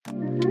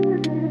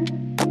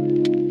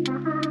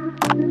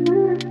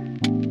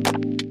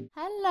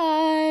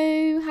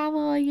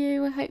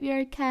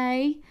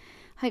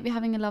Hope you're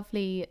having a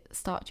lovely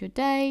start to your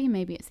day.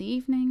 Maybe it's the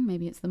evening,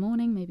 maybe it's the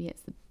morning, maybe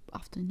it's the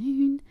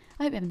afternoon.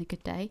 I hope you're having a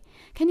good day.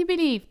 Can you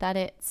believe that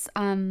it's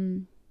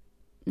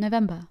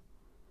November?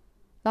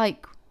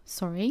 Like,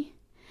 sorry.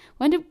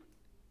 When did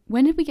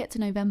we get to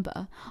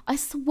November? I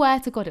swear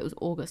to God it was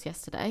August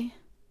yesterday.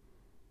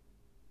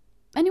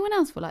 Anyone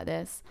else feel like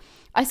this?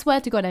 I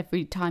swear to God, as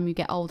you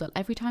get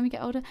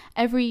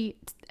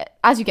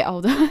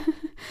older,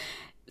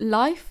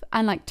 life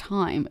and like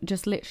time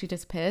just literally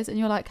disappears, and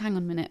you're like, hang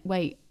on a minute,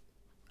 wait,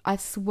 I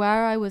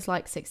swear I was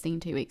like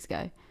 16 2 weeks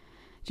ago.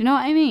 Do you know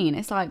what I mean?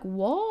 It's like,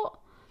 what?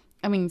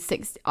 I mean,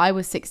 I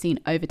was 16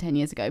 over 10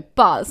 years ago,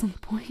 but that's not the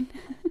point.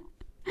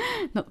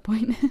 Not the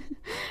point.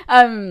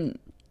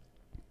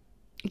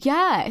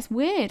 Yeah, it's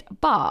weird,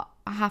 but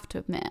I have to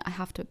admit,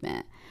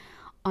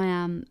 I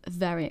am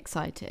very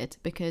excited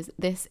because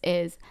this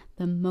is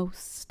the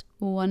most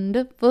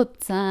wonderful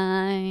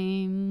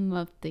time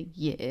of the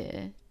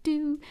year.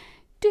 And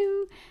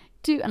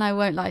I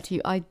won't lie to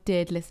you, I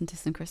did listen to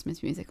some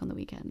Christmas music on the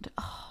weekend.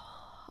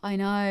 Oh, I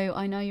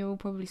know you're all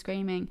probably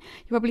screaming.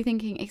 You're probably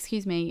thinking,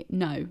 excuse me,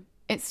 no,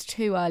 it's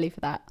too early for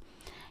that.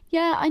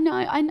 Yeah, I know,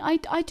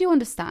 I do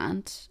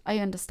understand. I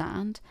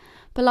understand.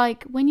 But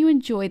like, when you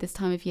enjoy this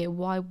time of year,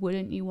 why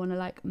wouldn't you want to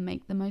like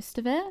make the most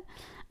of it?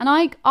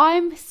 And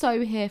I'm so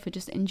here for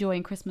just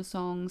enjoying Christmas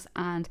songs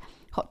and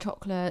hot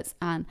chocolates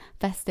and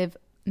festive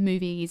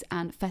movies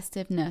and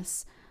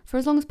festiveness for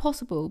as long as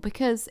possible,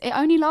 because it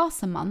only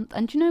lasts a month.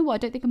 And do you know what? I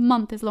don't think a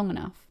month is long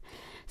enough.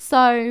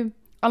 So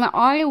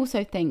I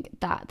also think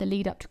that the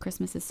lead up to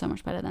Christmas is so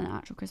much better than an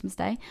actual Christmas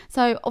day.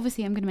 So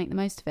obviously I'm going to make the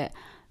most of it.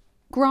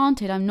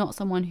 Granted, I'm not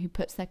someone who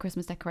puts their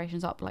Christmas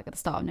decorations up like at the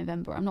start of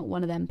November. I'm not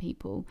one of them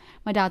people.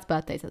 My dad's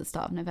birthday's at the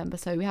start of November,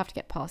 so we have to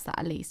get past that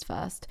at least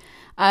first.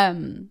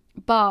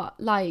 But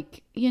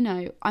like, you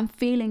know, I'm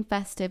feeling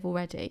festive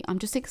already. I'm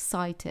just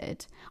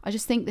excited. I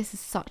just think this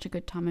is such a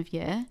good time of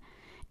year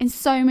in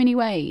so many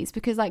ways,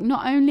 because like,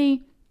 not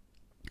only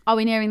are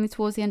we nearing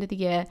towards the end of the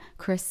year,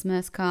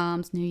 Christmas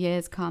comes, New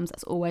Year's comes,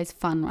 that's always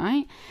fun,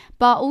 right?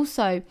 But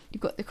also,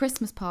 you've got the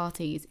Christmas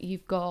parties,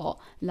 you've got,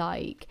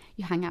 like,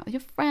 you hang out with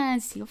your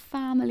friends, see your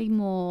family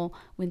more,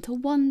 Winter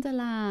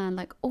Wonderland,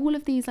 like, all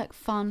of these, like,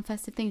 fun,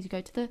 festive things. You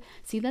go to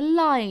see the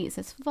lights,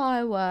 there's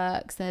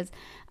fireworks, there's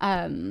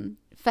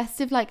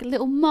festive, like,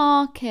 little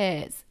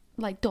markets,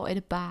 like, dotted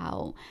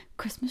about,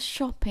 Christmas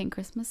shopping,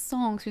 Christmas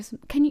songs, do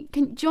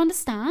you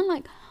understand?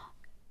 Like,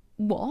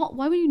 what?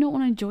 Why would you not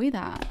want to enjoy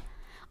that?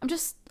 I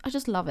just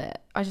love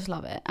it. I just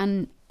love it.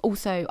 And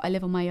also, I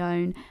live on my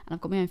own and I've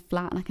got my own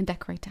flat and I can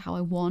decorate it how I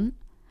want.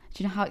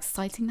 Do you know how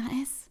exciting that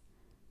is?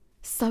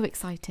 So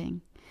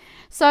exciting.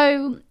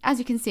 So, as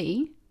you can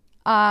see,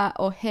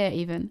 or hear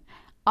even,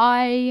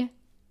 I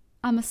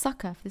am a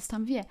sucker for this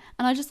time of year.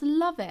 And I just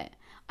love it.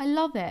 I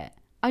love it.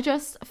 I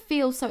just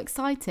feel so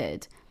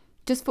excited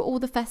just for all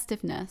the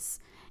festiveness.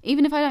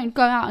 Even if I don't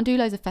go out and do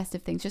loads of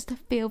festive things, just to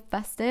feel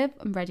festive,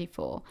 I'm ready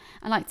for.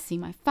 I like to see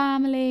my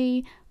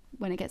family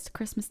when it gets to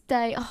Christmas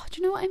Day. Oh,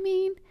 do you know what I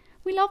mean?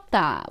 We love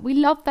that. We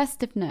love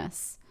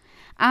festiveness.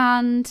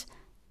 And,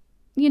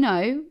 you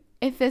know,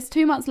 if there's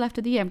 2 months left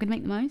of the year, I'm going to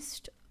make the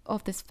most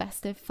of this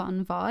festive,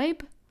 fun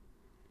vibe.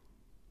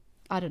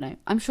 I don't know.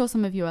 I'm sure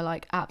some of you are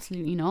like,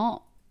 absolutely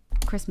not.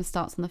 Christmas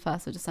starts on the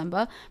 1st of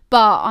December.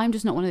 But I'm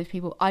just not one of those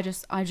people. I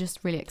just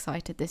really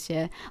excited this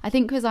year. I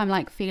think because I'm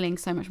like feeling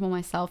so much more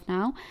myself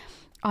now.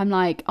 I'm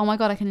like, oh my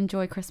God, I can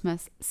enjoy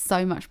Christmas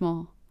so much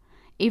more.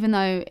 Even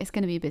though it's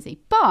going to be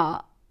busy.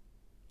 But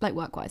like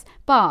work-wise,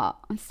 but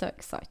I'm so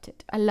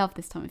excited. I love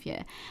this time of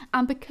year.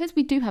 And because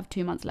we do have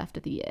 2 months left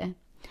of the year,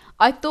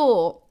 I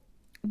thought,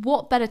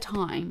 what better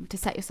time to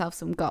set yourself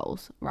some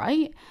goals,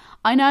 right?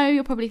 I know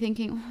you're probably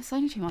thinking, oh, it's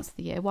only 2 months of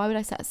the year. Why would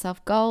I set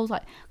myself goals?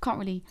 Like, can't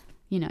really,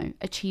 you know,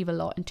 achieve a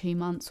lot in 2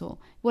 months or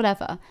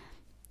whatever.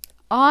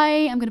 I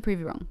am going to prove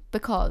you wrong,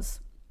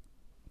 because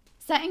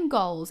setting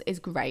goals is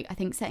great. I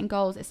think setting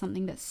goals is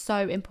something that's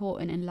so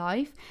important in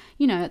life.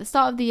 You know, at the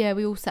start of the year,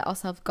 we all set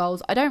ourselves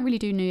goals. I don't really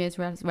do New Year's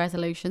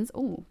resolutions.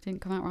 Oh, didn't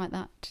come out right,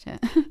 that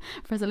shit.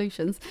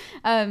 Resolutions.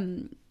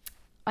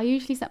 I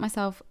usually set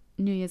myself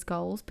New Year's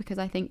goals because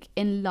I think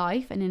in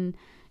life and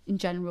in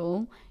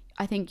general,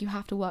 I think you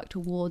have to work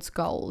towards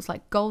goals.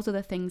 Like, goals are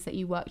the things that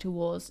you work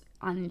towards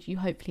and you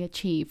hopefully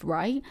achieve,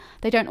 right?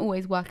 They don't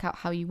always work out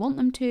how you want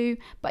them to,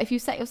 but if you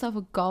set yourself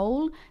a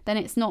goal, then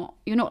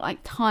you're not like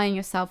tying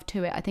yourself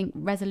to it. I think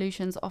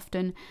resolutions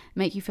often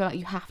make you feel like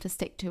you have to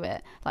stick to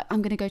it. Like,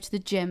 I'm going to go to the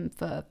gym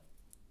for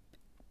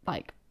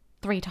like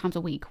 3 times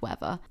a week,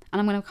 whatever,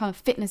 and I'm going to become a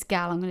fitness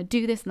gal, I'm going to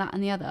do this and that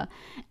and the other.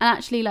 And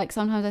actually, like,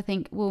 sometimes I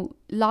think, well,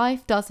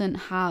 life doesn't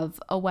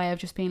have a way of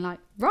just being like,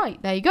 right,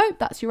 there you go,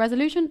 that's your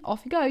resolution,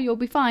 off you go, you'll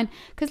be fine,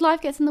 because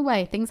life gets in the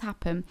way, things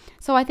happen.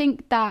 So I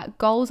think that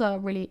goals are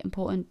really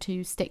important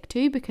to stick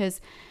to, because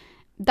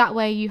that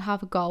way you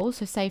have a goal.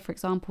 So say, for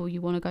example,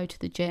 you want to go to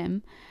the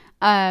gym,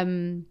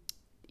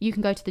 you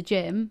can go to the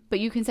gym, but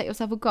you can set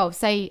yourself a goal.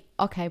 Say,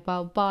 okay,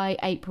 well, by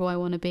April I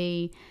want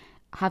to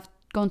have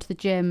gone to the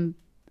gym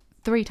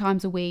 3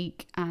 times a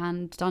week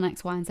and done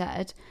X, Y, and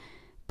Z.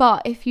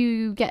 But if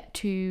you get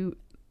to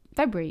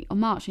February or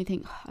March and you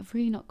think, I've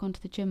really not gone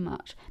to the gym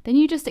much, then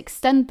you just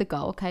extend the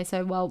goal. Okay,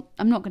 so, well,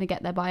 I'm not going to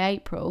get there by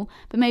April,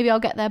 but maybe I'll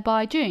get there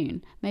by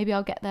June. Maybe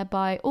I'll get there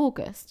by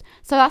August.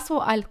 So that's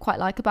what I quite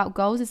like about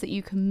goals, is that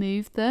you can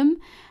move them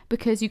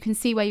because you can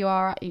see where you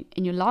are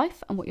in your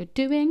life and what you're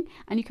doing,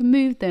 and you can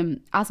move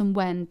them as and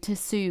when to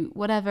suit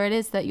whatever it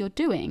is that you're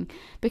doing,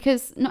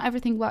 because not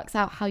everything works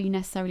out how you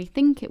necessarily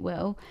think it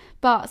will.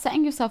 But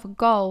setting yourself a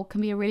goal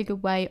can be a really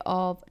good way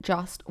of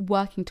just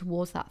working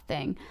towards that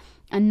thing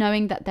and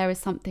knowing that there is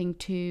something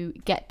to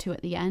get to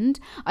at the end.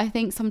 I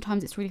think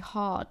sometimes it's really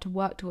hard to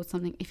work towards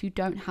something if you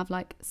don't have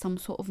like some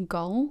sort of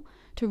goal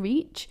to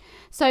reach.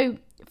 So,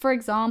 for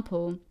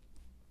example,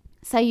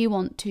 say you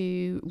want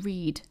to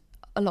read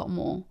a lot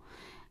more.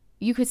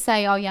 You could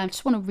say, oh yeah, I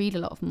just want to read a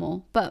lot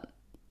more. But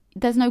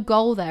there's no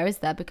goal there, is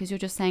there? Because you're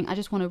just saying, I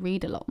just want to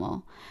read a lot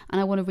more and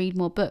I want to read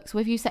more books.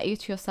 Well, if you set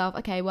to yourself,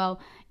 okay, well,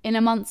 in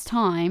a month's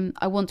time,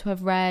 I want to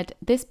have read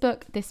this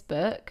book,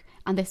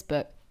 and this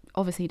book,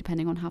 obviously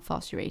depending on how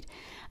fast you read,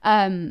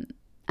 and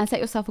set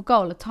yourself a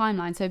goal, a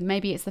timeline. So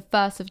maybe it's the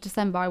 1st of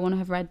December, I want to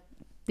have read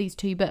these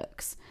 2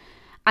 books.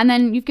 And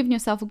then you've given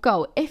yourself a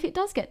goal. If it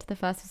does get to the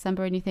 1st of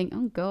December and you think,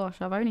 oh gosh,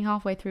 I'm only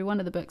halfway through one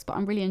of the books, but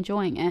I'm really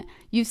enjoying it,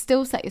 you've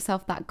still set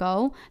yourself that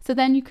goal. So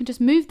then you can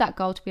just move that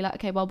goal to be like,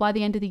 okay, well, by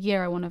the end of the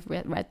year, I want to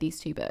have read these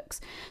 2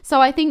 books.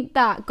 So I think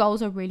that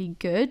goals are really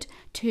good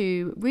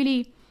to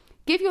really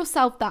give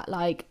yourself that,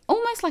 like,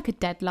 almost like a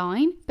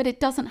deadline, but it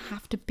doesn't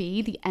have to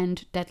be the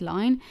end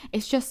deadline.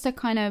 It's just a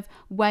kind of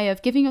way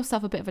of giving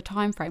yourself a bit of a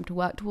time frame to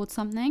work towards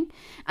something.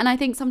 And I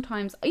think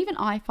sometimes, even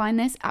I find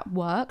this at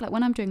work, like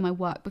when I'm doing my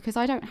work, because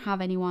I don't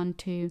have anyone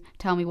to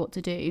tell me what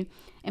to do.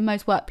 In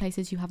most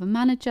workplaces, you have a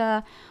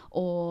manager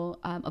or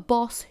a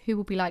boss who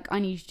will be like, I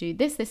need you to do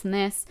this, this, and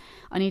this.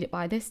 I need it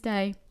by this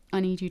day.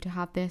 I need you to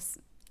have this.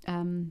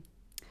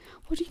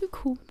 What do you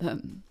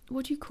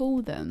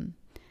call them?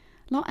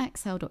 Not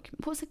Excel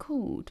document. What's it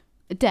called?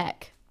 A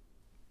deck.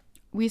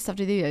 We used to have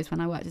to do those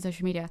when I worked in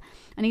social media.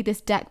 I need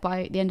this deck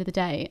by the end of the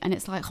day. And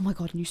it's like, oh my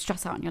God, and you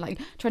stress out and you're like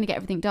trying to get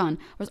everything done.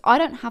 Whereas I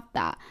don't have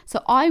that.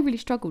 So I really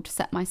struggle to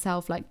set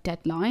myself like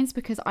deadlines,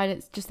 because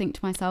I just think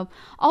to myself,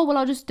 oh, well,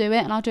 I'll just do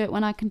it and I'll do it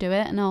when I can do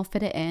it and I'll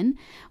fit it in.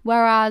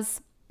 Whereas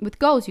with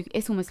goals,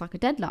 it's almost like a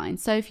deadline.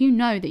 So if you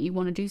know that you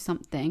want to do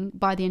something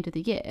by the end of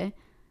the year,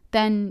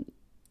 then,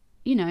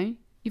 you know,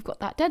 you've got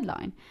that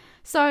deadline.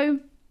 So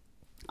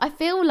I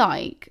feel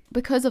like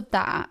because of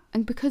that,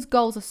 and because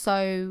goals are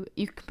so,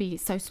 you can be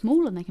so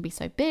small and they can be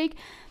so big,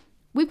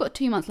 we've got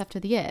 2 months left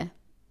of the year.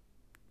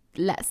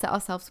 Let's set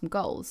ourselves some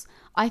goals.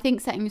 I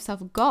think setting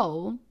yourself a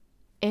goal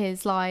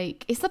is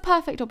like, it's the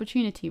perfect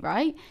opportunity,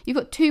 right? You've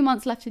got 2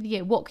 months left of the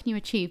year. What can you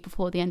achieve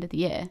before the end of the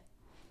year?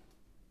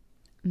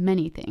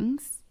 Many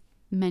things.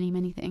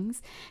 Many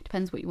things.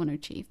 Depends what you want to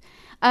achieve.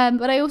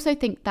 But I also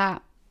think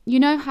that, you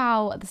know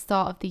how at the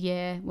start of the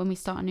year, when we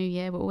start a new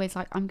year, we're always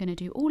like, I'm going to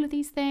do all of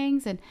these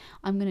things and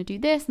I'm going to do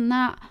this and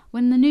that.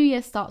 When the new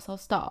year starts, I'll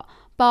start.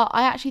 But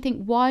I actually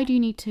think, why do you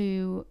need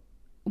to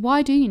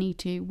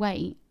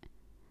wait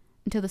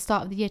until the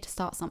start of the year to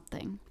start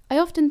something? I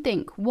often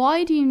think,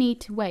 why do you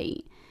need to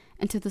wait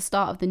until the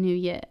start of the new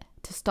year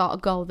to start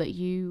a goal that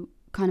you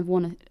kind of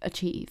want to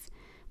achieve?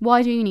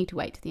 Why do you need to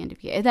wait to the end of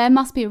the year? There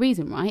must be a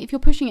reason, right? If you're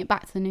pushing it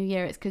back to the new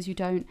year, it's because you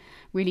don't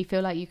really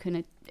feel like you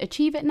can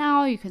achieve it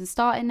now. You can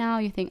start it now.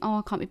 You think, oh,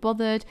 I can't be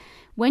bothered.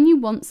 When you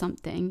want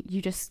something,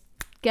 you just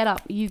get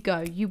up, you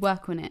go, you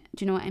work on it.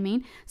 Do you know what I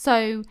mean?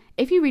 So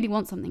if you really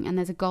want something and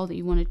there's a goal that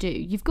you want to do,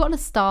 you've got to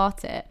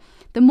start it.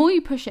 The more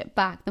you push it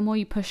back, the more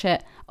you push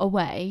it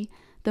away,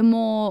 the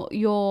more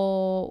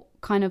you're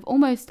kind of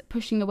almost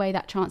pushing away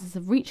that chances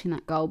of reaching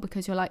that goal,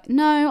 because you're like,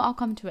 no, I'll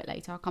come to it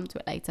later.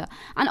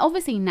 And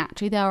obviously,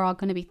 naturally, there are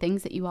going to be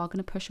things that you are going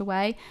to push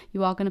away.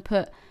 You are going to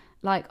put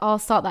like, I'll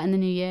start that in the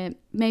new year.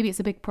 Maybe it's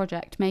a big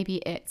project. Maybe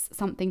it's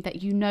something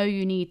that you know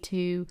you need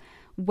to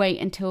wait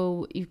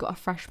until you've got a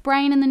fresh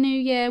brain in the new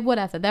year,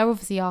 whatever. There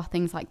obviously are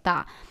things like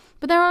that.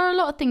 But there are a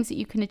lot of things that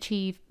you can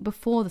achieve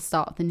before the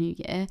start of the new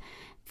year.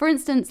 For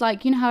instance,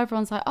 like, you know how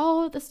everyone's like,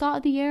 oh, at the start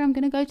of the year, I'm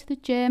going to go to the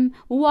gym.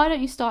 Well, why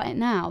don't you start it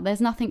now?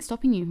 There's nothing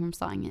stopping you from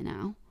starting it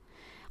now.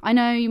 I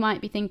know you might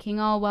be thinking,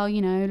 oh, well,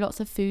 you know, lots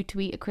of food to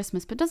eat at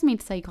Christmas, but it doesn't mean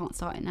to say you can't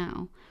start it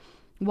now.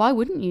 Why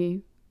wouldn't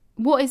you?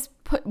 What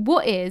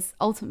is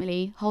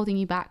ultimately holding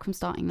you back from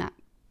starting that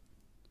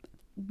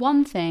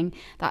one thing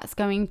that's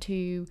going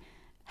to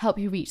help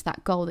you reach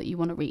that goal that you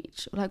want to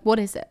reach? Like, what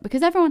is it?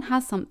 Because everyone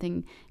has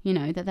something, you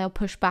know, that they'll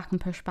push back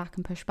and push back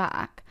and push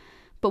back.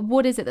 But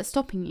what is it that's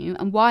stopping you,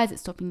 and why is it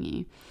stopping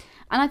you?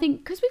 And I think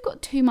because we've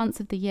got 2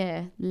 months of the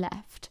year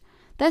left,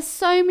 there's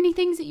so many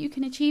things that you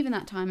can achieve in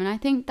that time. And I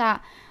think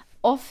that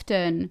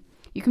often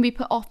you can be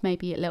put off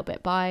maybe a little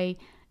bit by,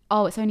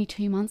 oh, it's only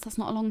 2 months. That's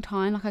not a long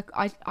time. Like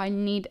I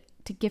need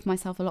to give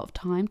myself a lot of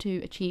time to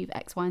achieve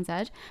X, Y, and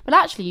Z. But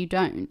actually you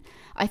don't.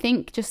 I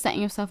think just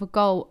setting yourself a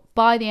goal,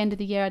 by the end of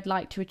the year, I'd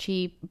like to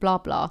achieve blah,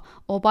 blah.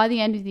 Or by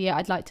the end of the year,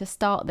 I'd like to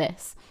start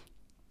this.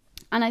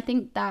 And I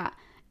think that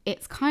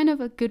it's kind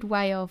of a good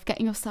way of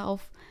getting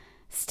yourself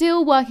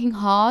still working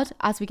hard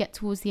as we get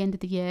towards the end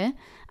of the year.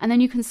 And then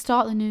you can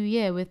start the new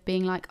year with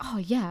being like, oh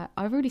yeah,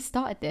 I've already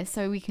started this,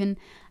 so we can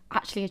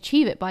actually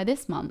achieve it by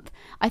this month.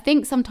 I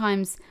think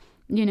sometimes,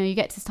 you know, you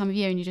get to this time of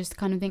year and you just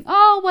kind of think,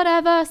 oh,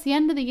 whatever, it's the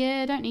end of the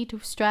year, don't need to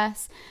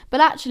stress.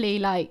 But actually,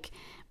 like,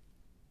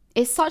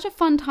 it's such a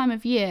fun time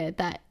of year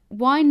that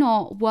why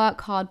not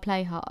work hard,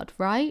 play hard,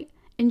 right?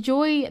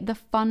 Enjoy the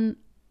fun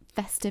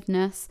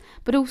festiveness,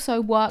 but also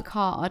work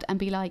hard and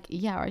be like,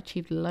 yeah, I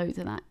achieved loads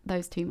of that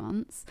those 2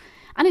 months.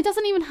 And it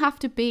doesn't even have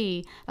to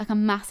be like a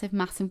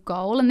massive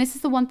goal. And this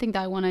is the one thing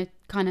that I want to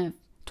kind of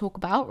talk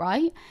about,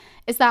 right,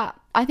 is that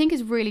I think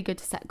it's really good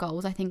to set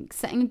goals. I think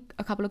setting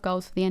a couple of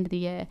goals for the end of the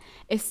year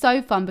is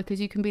so fun, because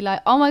you can be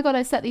like, oh my god,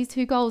 I set these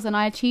 2 goals and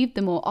I achieved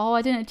them, or oh,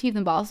 I didn't achieve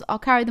them, but I'll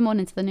carry them on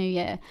into the new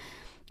year.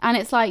 And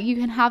it's like, you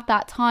can have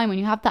that time when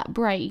you have that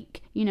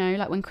break, you know,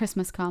 like when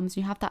Christmas comes,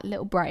 you have that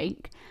little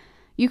break,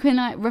 you can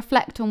like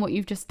reflect on what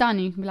you've just done,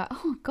 and you can be like,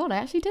 oh god, I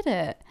actually did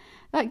it,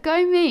 like,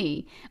 go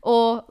me.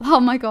 Or, oh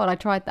my god, I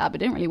tried that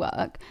but it didn't really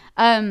work.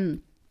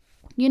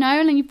 You know,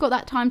 and then you've got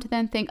that time to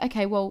then think,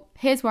 okay, well,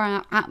 here's where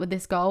I'm at with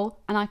this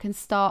goal, and I can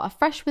start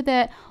afresh with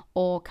it,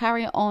 or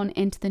carry it on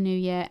into the new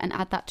year and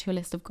add that to your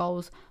list of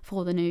goals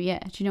for the new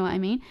year. Do you know what I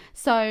mean?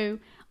 So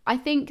I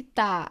think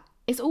that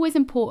it's always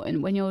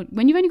important when you've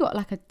only got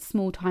like a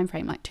small time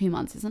frame, like 2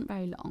 months isn't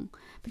very long,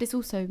 but it's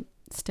also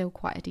still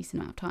quite a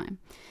decent amount of time.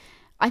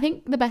 I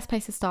think the best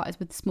place to start is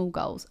with small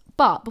goals.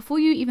 But before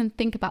you even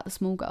think about the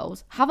small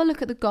goals, have a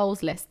look at the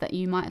goals list that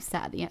you might have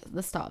set at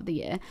the start of the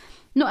year.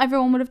 Not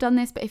everyone would have done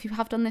this, but if you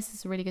have done this,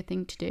 it's a really good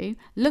thing to do.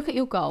 Look at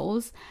your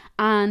goals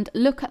and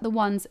look at the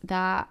ones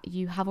that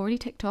you have already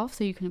ticked off,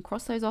 so you can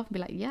cross those off and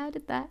be like, yeah, I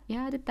did that.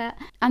 Yeah, I did that.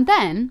 And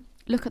then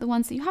look at the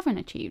ones that you haven't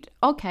achieved.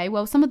 Okay,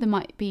 well, some of them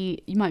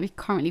you might be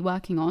currently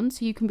working on,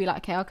 so you can be like,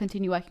 okay, I'll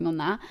continue working on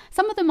that.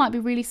 Some of them might be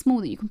really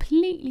small that you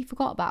completely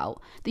forgot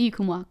about that you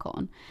can work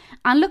on.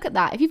 And look at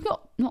that. If you've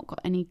not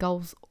got any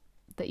goals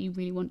that you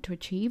really want to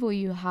achieve, or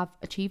you have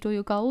achieved all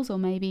your goals, or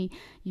maybe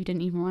you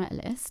didn't even write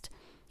a list,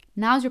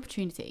 now's your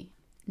opportunity.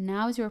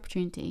 Now is your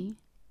opportunity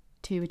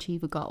to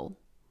achieve a goal.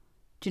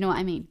 Do you know what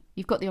I mean?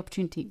 You've got the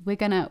opportunity. We're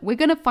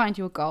gonna find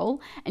you a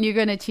goal, and you're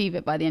gonna achieve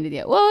it by the end of the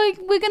year. Well,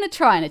 we're gonna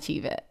try and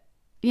achieve it.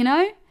 You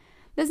know,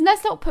 let's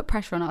not put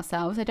pressure on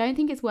ourselves. I don't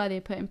think it's worthy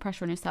of putting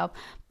pressure on yourself,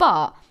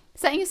 but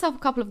setting yourself a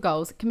couple of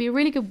goals can be a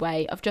really good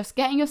way of just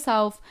getting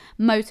yourself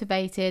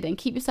motivated and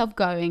keep yourself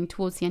going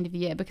towards the end of the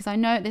year. Because I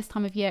know at this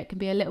time of year, it can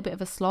be a little bit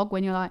of a slog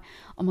when you're like,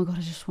 oh my God,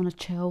 I just want to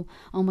chill.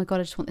 Oh my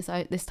God, I just want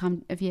this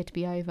time of year to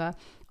be over.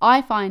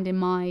 I find in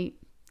my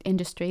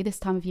industry, this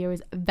time of year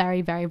is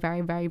very, very,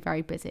 very, very,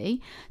 very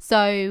busy.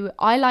 So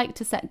I like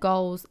to set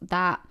goals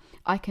that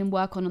I can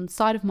work on the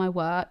side of my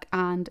work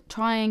and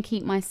try and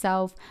keep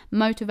myself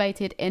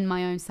motivated in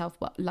my own self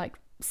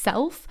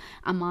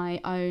and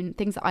my own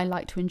things that I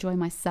like to enjoy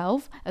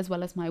myself, as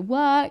well as my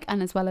work,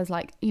 and as well as,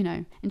 like, you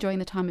know, enjoying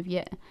the time of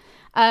year.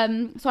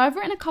 So I've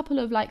written a couple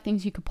of like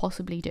things you could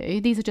possibly do.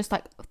 These are just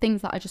like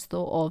things that I just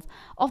thought of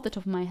off the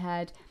top of my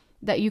head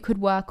that you could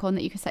work on,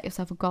 that you could set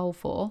yourself a goal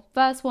for.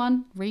 First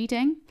one,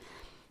 reading.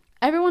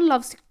 Everyone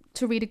loves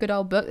to read a good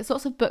old book. There's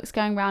lots of books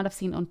going around I've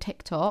seen on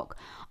TikTok.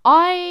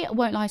 I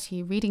won't lie to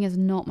you, reading is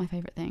not my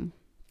favourite thing.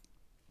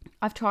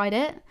 I've tried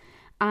it,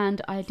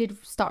 and I did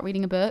start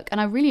reading a book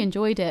and I really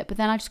enjoyed it, but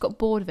then I just got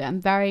bored of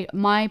it.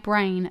 My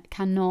brain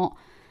cannot,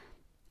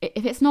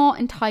 if it's not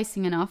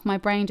enticing enough, my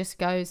brain just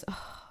goes,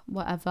 oh,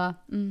 whatever,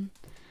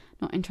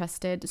 not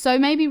interested. So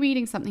maybe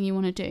reading something you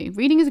want to do.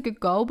 Reading is a good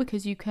goal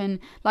because you can,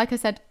 like I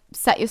said,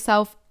 set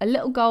yourself a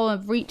little goal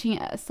of reaching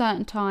it at a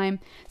certain time.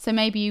 So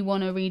maybe you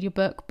want to read your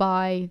book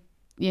by,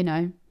 you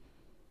know,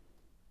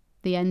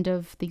 the end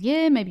of the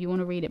year. Maybe you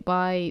want to read it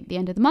by the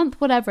end of the month,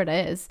 whatever it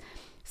is.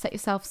 Set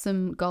yourself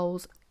some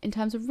goals in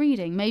terms of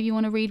reading. Maybe you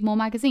want to read more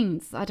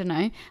magazines. I don't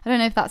know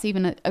if that's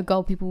even a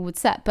goal people would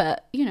set,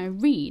 but, you know,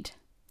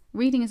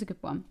 reading is a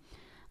good one.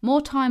 More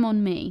time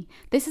on me.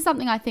 This is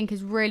something I think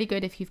is really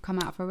good if you've come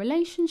out of a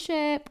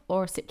relationship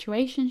or a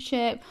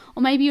situationship,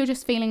 or maybe you're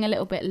just feeling a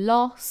little bit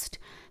lost.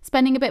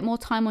 Spending a bit more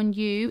time on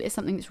you is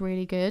something that's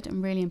really good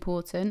and really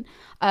important.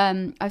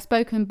 I've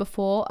spoken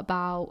before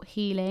about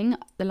healing.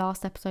 The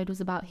last episode was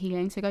about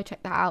healing, so go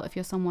check that out if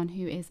you're someone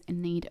who is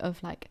in need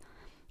of like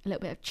a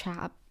little bit of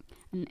chat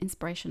and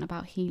inspiration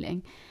about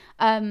healing.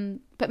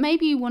 But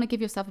maybe you want to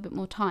give yourself a bit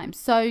more time.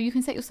 So you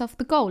can set yourself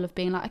the goal of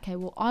being like, okay,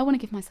 well, I want to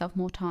give myself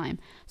more time.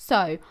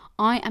 So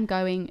I am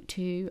going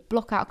to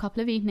block out a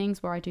couple of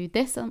evenings where I do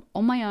this on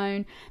my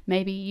own.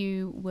 Maybe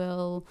you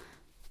will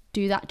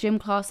do that gym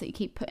class that you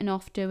keep putting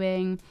off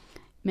doing.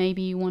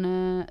 Maybe you want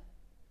to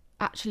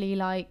actually,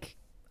 like,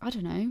 I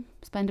don't know,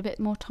 spend a bit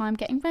more time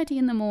getting ready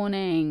in the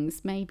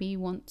mornings. Maybe you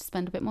want to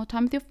spend a bit more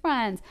time with your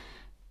friends.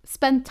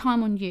 Spend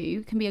time on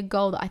you can be a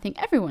goal that I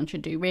think everyone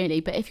should do,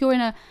 really. But if you're in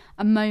a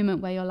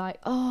moment where you're like,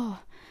 oh,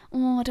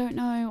 I don't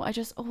know,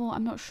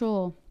 I'm not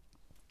sure,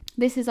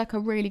 this is like a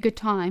really good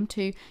time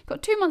to,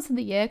 got 2 months of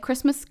the year,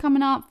 Christmas is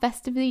coming up,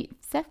 festivities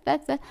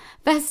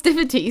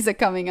are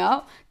coming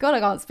up. God,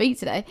 I can't speak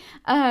today.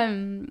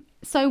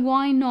 So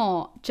why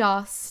not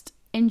just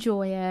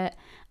enjoy it,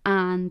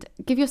 and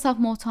give yourself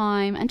more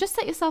time, and just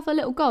set yourself a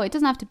little goal. It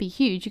doesn't have to be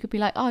huge. You could be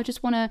like, oh, I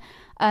just want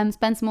to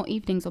spend some more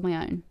evenings on my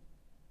own.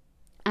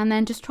 And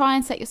then just try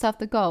and set yourself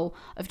the goal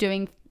of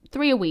doing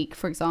 3 a week,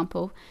 for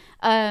example.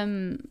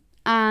 And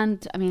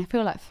I mean, I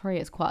feel like 3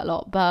 is quite a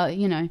lot, but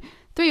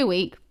 3 a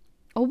week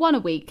or 1 a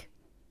week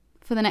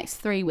for the next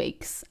 3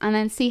 weeks, and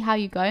then see how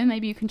you go.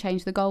 Maybe you can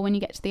change the goal when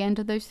you get to the end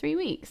of those 3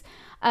 weeks.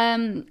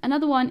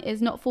 Another one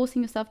is not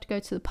forcing yourself to go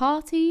to the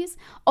parties.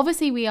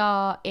 Obviously, we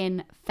are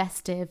in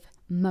festive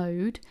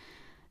mode.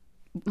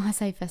 I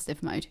say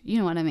festive mode, you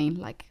know what I mean,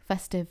 like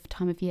festive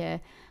time of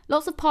year.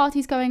 Lots of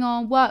parties going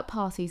on, work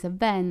parties,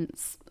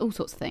 events, all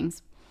sorts of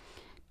things.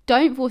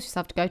 Don't force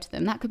yourself to go to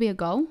them. That could be a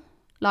goal.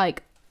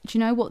 Like, do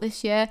you know what,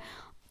 this year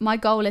my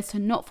goal is to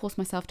not force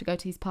myself to go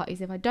to these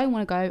parties. If I don't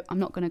want to go, I'm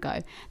not going to go.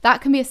 That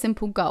can be a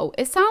simple goal.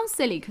 It sounds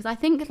silly because I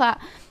think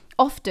that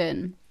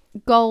often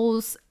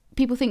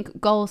people think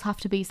goals have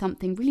to be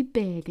something really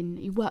big and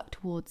you work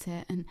towards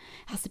it, and it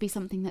has to be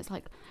something that's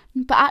like,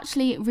 but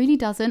actually it really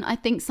doesn't. I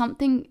think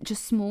something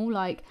just small,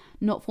 like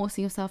not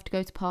forcing yourself to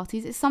go to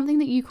parties, is something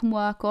that you can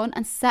work on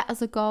and set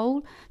as a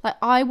goal. Like,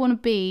 I want to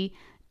be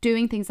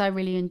doing things I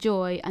really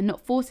enjoy and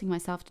not forcing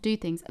myself to do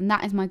things, and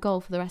that is my goal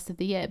for the rest of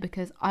the year,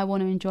 because I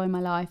want to enjoy my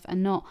life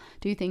and not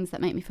do things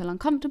that make me feel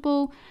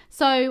uncomfortable.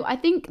 So I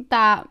think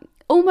that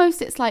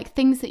almost it's like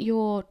things that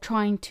you're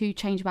trying to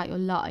change about your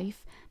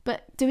life,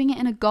 but doing it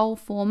in a goal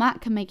format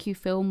can make you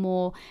feel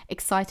more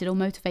excited or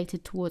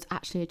motivated towards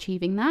actually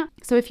achieving that.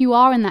 So if you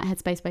are in that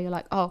headspace where you're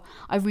like, oh,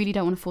 I really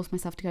don't want to force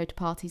myself to go to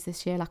parties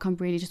this year, like I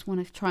really just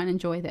want to try and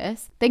enjoy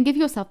this, then give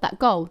yourself that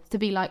goal to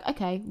be like,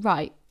 okay,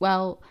 right,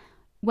 well,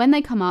 when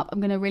they come up, I'm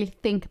going to really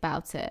think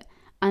about it.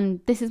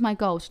 And this is my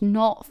goal, to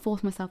not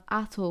force myself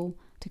at all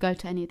to go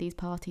to any of these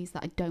parties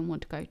that I don't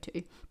want to go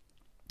to.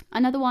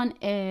 Another one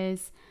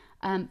is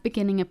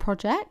beginning a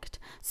project.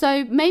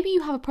 So maybe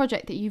you have a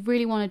project that you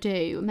really want to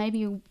do. Maybe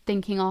you're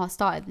thinking, oh, I'll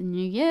start at the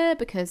new year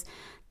because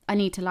I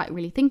need to like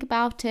really think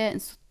about it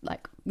and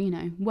like,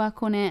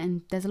 work on it.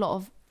 And there's a lot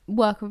of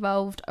work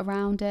involved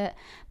around it.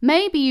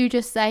 Maybe you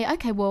just say,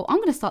 okay, well, I'm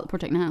going to start the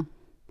project now.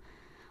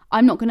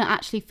 I'm not going to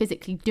actually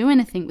physically do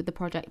anything with the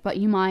project, but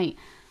you might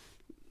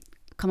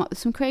come up with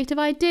some creative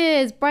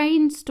ideas,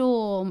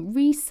 brainstorm,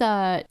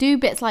 research, do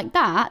bits like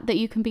that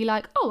you can be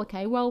like, oh,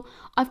 okay, well,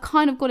 I've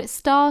kind of got it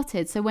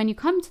started. So when you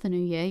come to the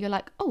new year, you're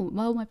like, oh,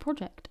 well, my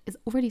project is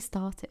already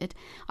started.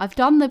 I've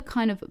done the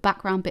kind of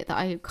background bit that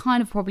I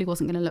kind of probably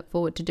wasn't going to look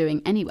forward to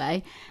doing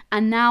anyway.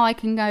 And now I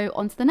can go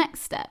on to the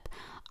next step.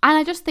 And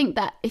I just think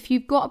that if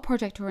you've got a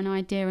project or an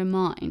idea in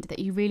mind that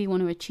you really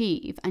want to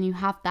achieve, and you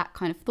have that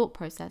kind of thought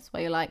process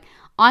where you're like,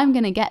 I'm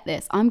going to get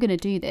this, I'm going to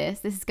do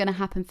this is going to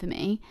happen for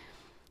me,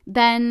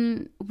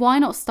 then why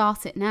not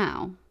start it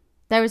now?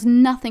 There is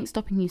nothing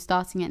stopping you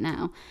starting it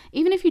now.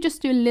 Even if you just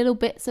do little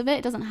bits of it,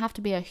 it doesn't have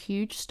to be a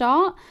huge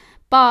start.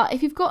 But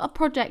if you've got a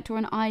project or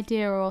an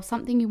idea or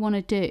something you want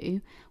to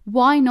do,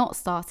 why not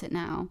start it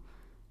now?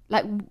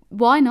 Like,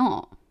 why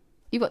not?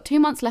 You've got 2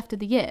 months left of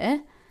the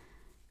year.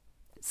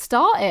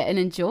 Start it and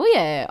enjoy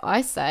it,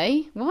 I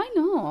say. Why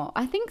not?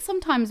 I think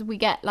sometimes we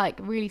get like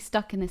really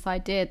stuck in this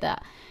idea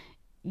that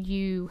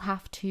you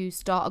have to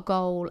start a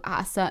goal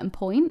at a certain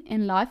point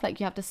in life. Like,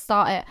 you have to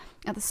start it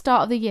at the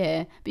start of the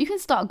year, but you can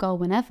start a goal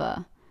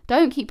whenever.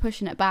 Don't keep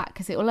pushing it back,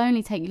 because it will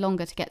only take you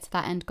longer to get to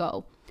that end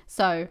goal.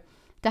 So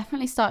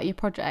definitely start your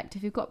project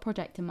if you've got a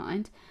project in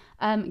mind.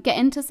 Get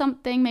into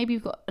something. Maybe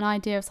you've got an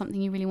idea of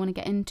something you really want to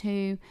get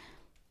into.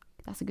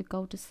 That's a good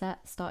goal to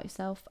set. Start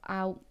yourself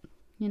out,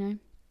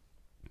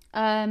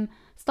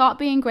 start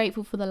being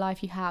grateful for the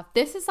life you have.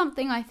 This is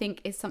something I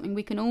think is something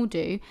we can all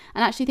do,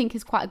 and actually think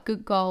is quite a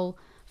good goal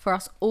for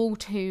us all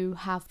to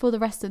have for the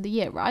rest of the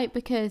year, right?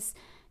 Because,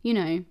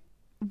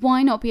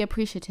 why not be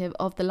appreciative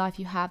of the life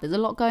you have? There's a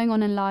lot going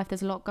on in life,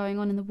 there's a lot going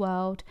on in the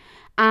world,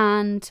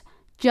 and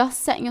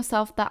just setting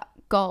yourself that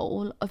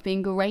goal of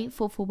being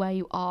grateful for where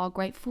you are,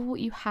 grateful for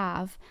what you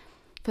have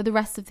for the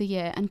rest of the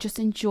year, and just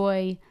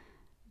enjoy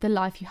the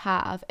life you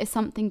have is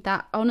something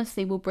that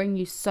honestly will bring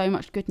you so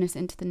much goodness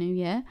into the new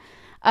year.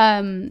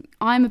 I'm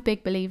a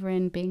big believer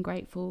in being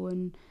grateful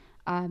and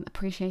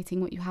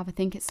appreciating what you have. I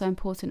think it's so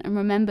important. And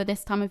remember,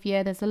 this time of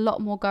year, there's a lot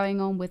more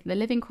going on with the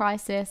living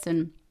crisis,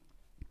 and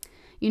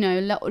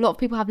a lot of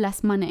people have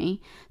less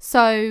money.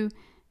 So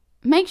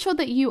make sure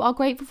that you are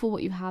grateful for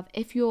what you have.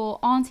 If your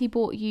auntie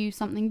bought you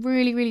something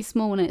really, really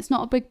small and it's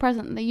not a big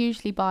present that they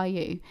usually buy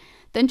you,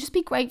 then just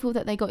be grateful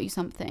that they got you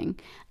something,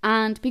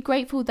 and be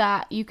grateful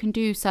that you can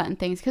do certain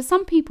things. Because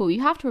some people,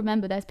 you have to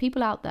remember, there's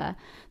people out there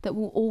that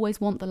will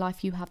always want the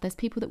life you have. There's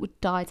people that would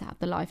die to have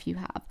the life you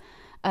have,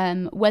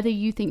 whether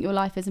you think your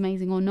life is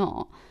amazing or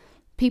not.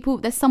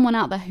 There's someone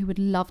out there who would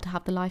love to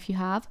have the life you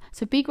have.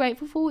 So be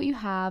grateful for what you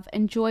have,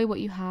 enjoy what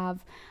you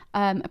have,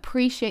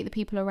 appreciate the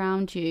people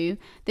around you.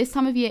 This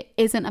time of year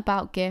isn't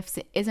about gifts.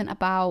 It isn't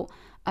about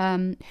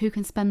who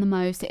can spend the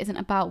most. It isn't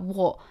about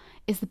what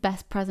is the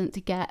best present to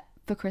get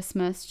for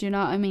Christmas. Do you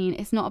know what I mean?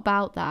 It's not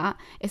about that.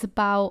 It's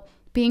about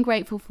being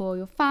grateful for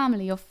your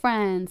family, your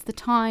friends, the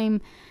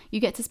time you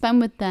get to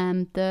spend with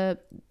them, the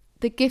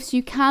the gifts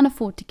you can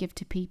afford to give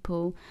to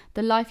people,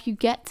 the life you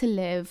get to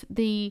live,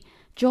 the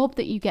job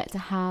that you get to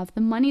have,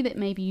 the money that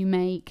maybe you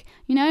make,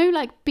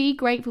 like be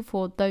grateful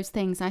for those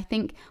things. I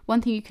think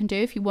one thing you can do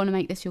if you want to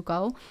make this your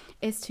goal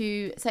is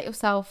to set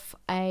yourself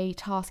a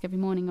task every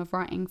morning of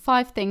writing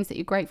 5 things that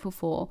you're grateful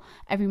for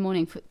every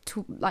morning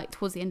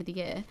towards the end of the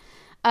year.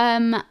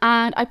 And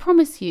I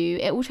promise you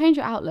it will change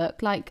your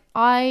outlook. Like,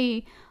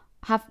 I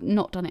have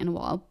not done it in a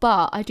while,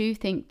 but I do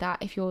think that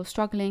if you're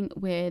struggling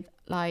with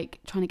like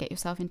trying to get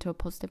yourself into a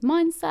positive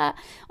mindset,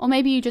 or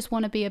maybe you just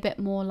want to be a bit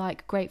more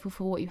like grateful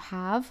for what you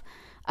have,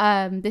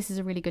 this is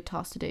a really good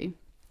task to do.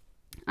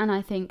 And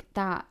I think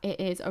that it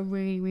is a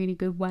really, really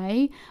good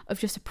way of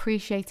just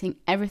appreciating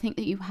everything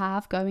that you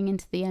have going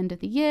into the end of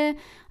the year.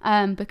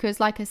 Because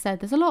like I said,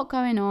 there's a lot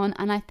going on.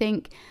 And I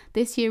think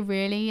this year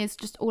really is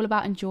just all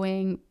about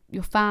enjoying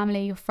your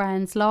family, your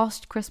friends.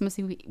 Last Christmas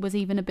was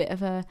even a bit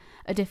of a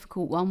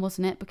difficult one,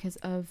 wasn't it? Because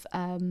of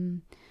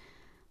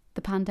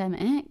the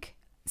pandemic.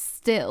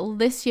 Still,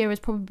 this year is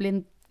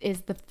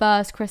the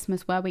first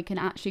Christmas where we can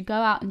actually go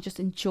out and just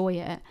enjoy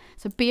it.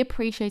 So be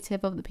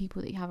appreciative of the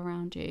people that you have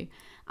around you,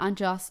 and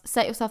just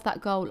set yourself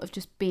that goal of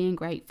just being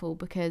grateful,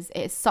 because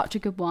it's such a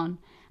good one,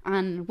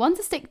 and one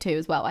to stick to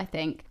as well, I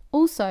think.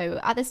 Also,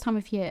 at this time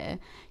of year,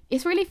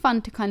 it's really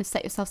fun to kind of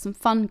set yourself some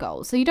fun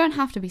goals. So you don't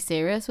have to be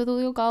serious with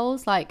all your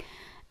goals. Like,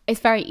 it's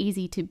very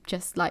easy to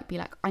just like be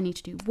like, I need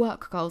to do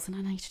work goals, and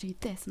I need to do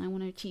this, and I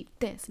want to achieve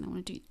this, and I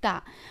want to do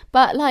that.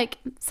 But like,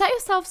 set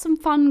yourself some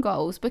fun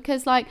goals,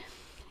 because like,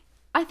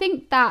 I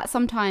think that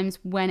sometimes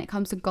when it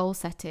comes to goal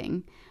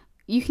setting,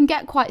 you can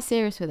get quite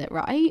serious with it,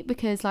 right?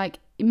 Because like,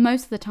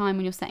 most of the time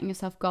when you're setting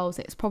yourself goals,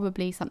 it's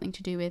probably something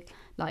to do with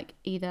like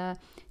either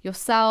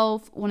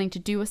yourself wanting to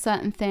do a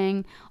certain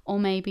thing, or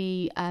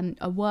maybe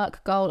a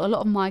work goal. A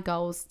lot of my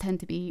goals tend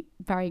to be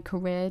very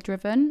career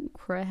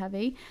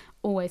heavy,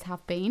 always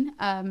have been.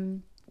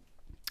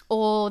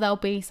 Or there'll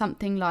be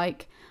something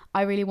like,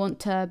 I really want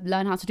to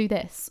learn how to do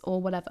this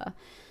or whatever.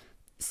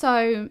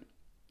 So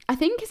I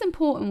think it's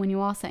important when you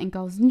are setting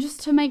goals, and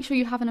just to make sure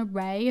you have an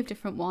array of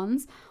different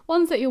ones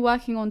that you're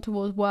working on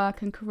towards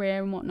work and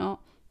career and whatnot,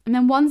 and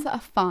then ones that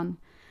are fun,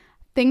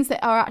 things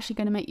that are actually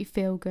going to make you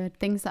feel good,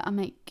 things that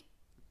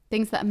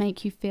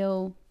make you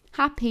feel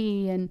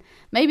happy. And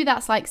maybe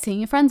that's like seeing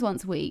your friends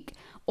once a week,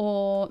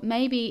 or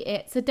maybe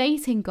it's a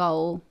dating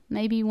goal.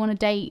 Maybe you want to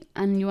date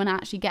and you want to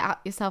actually get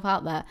yourself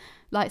out there.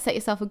 Like, set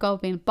yourself a goal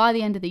being, by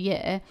the end of the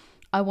year,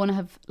 I want to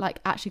have like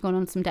actually gone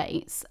on some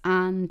dates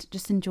and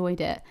just enjoyed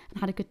it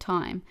and had a good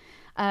time.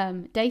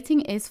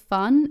 Dating is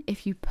fun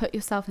if you put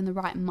yourself in the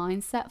right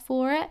mindset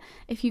for it.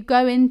 If you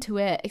go into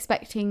it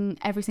expecting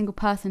every single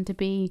person to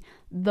be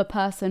the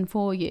person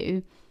for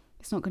you,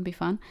 it's not going to be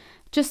fun.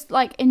 Just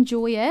like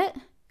enjoy it,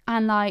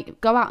 and like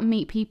go out and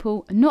meet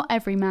people. Not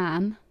every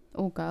man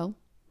or girl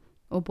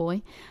or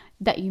boy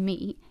that you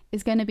meet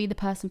is going to be the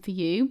person for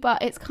you,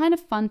 but it's kind of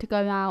fun to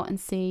go out and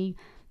see.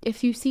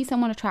 If you see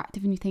someone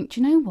attractive and you think,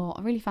 do you know what,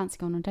 I really fancy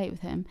going on a date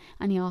with him,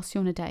 and he asks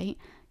you on a date,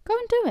 go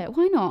and do it.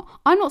 Why not?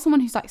 I'm not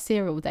someone who's like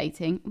serial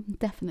dating,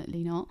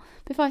 definitely not.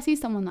 But if I see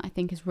someone that I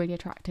think is really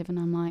attractive and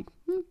I'm like,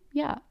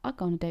 yeah, I'll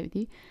go on a date with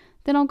you,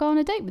 then I'll go on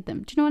a date with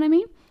them. Do you know what I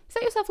mean?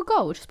 Set yourself a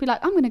goal. Just be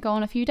like, I'm going to go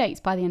on a few dates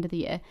by the end of the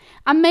year.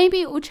 And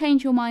maybe it will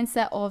change your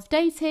mindset of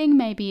dating.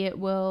 Maybe it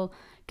will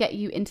get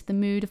you into the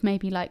mood of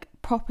maybe like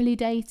properly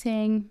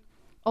dating.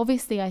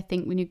 Obviously, I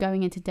think when you're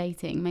going into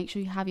dating, make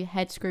sure you have your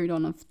head screwed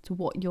on to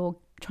what you're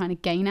trying to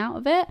gain out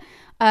of it.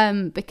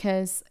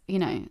 Because,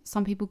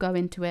 some people go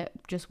into it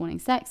just wanting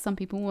sex. Some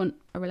people want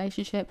a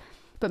relationship.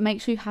 But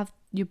make sure you have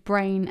your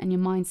brain and your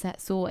mindset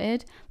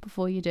sorted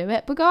before you do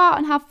it. But go out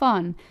and have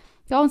fun.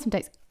 Go on some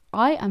dates.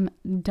 I am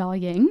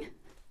dying.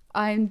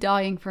 I'm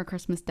dying for a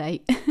Christmas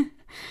date.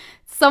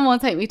 Someone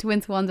take me to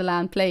Winter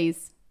Wonderland,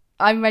 please.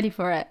 I'm ready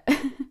for it.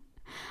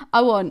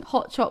 I want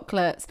hot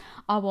chocolates.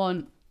 I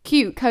want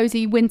cute,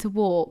 cozy winter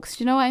walks.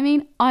 Do you know what I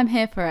mean? I'm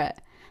here for it.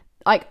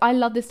 Like, I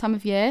love this time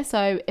of year,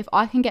 so if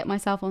I can get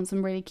myself on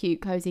some really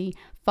cute, cozy,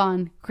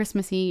 fun,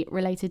 Christmassy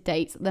related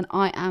dates, then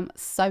I am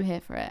so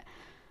here for it.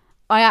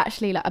 I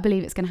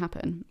believe it's going to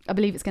happen.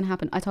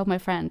 I told my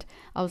friend,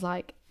 I was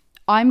like,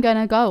 I'm going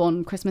to go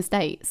on Christmas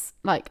dates.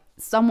 Like,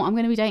 I'm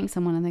going to be dating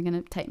someone and they're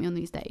going to take me on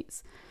these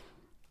dates.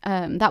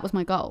 That was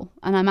my goal,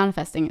 and I'm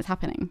manifesting it's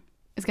happening.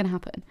 It's going to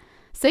happen.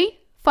 See?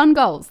 Fun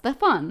goals. They're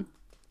fun.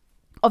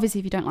 Obviously,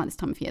 if you don't like this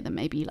time of year, then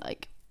maybe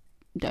like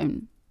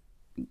don't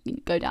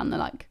go down the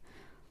like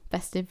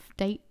festive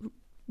date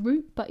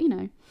route. But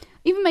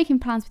even making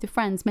plans with your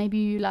friends, maybe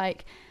you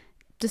like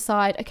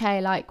decide, okay,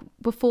 like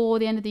before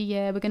the end of the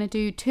year, we're going to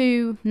do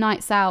 2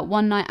 nights out.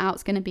 One night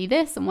out's going to be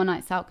this, and one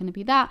night's out going to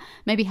be that.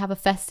 Maybe have a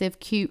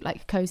festive, cute,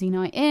 like cozy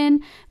night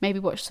in. Maybe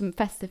watch some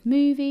festive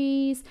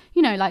movies.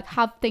 Like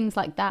have things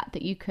like that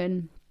you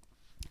can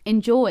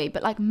enjoy,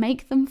 but like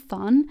make them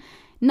fun.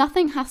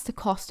 Nothing has to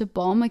cost a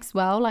bomb as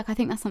well. Like, I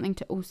think that's something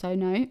to also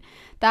note,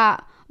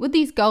 that with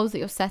these goals that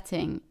you're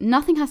setting,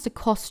 nothing has to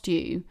cost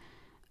you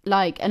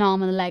like an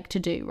arm and a leg to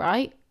do,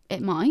 right?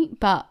 it might,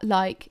 but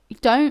like,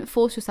 don't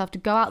force yourself to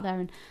go out there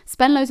and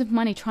spend loads of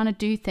money trying to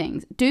do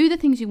things. Do the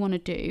things you want to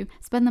do,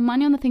 spend the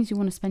money on the things you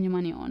want to spend your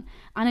money on,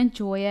 and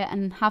enjoy it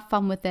and have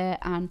fun with it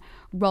and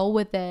roll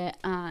with it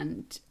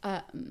and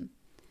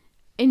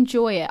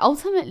enjoy it.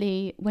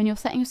 Ultimately, when you're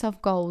setting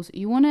yourself goals,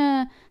 you want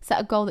to set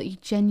a goal that you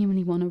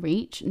genuinely want to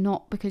reach,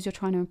 not because you're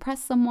trying to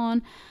impress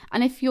someone.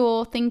 And if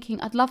you're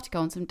thinking, I'd love to go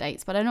on some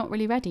dates, but I'm not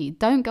really ready,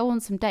 don't go on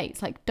some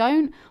dates. Like,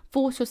 don't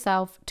force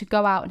yourself to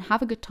go out and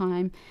have a good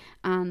time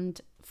and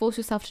force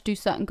yourself to do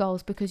certain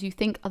goals because you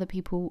think other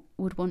people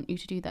would want you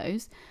to do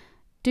those.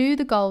 Do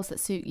the goals that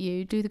suit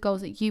you, do the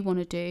goals that you want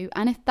to do.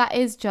 And if that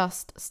is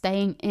just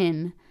staying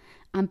in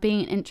and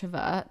being an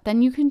introvert,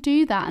 then you can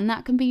do that, and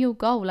that can be your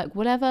goal. Like,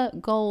 whatever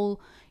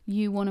goal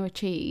you want to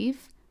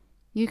achieve,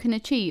 you can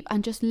achieve,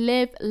 and just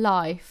live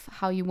life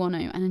how you want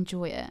to and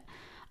enjoy it.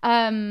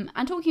 And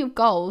talking of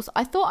goals,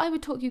 I thought I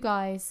would talk you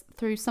guys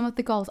through some of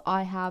the goals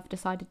I have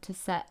decided to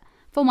set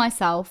for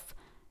myself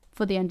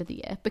for the end of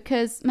the year,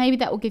 because maybe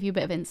that will give you a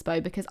bit of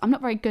inspo, because I'm not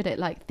very good at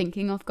like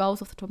thinking of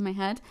goals off the top of my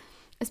head,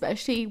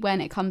 especially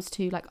when it comes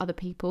to like other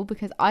people,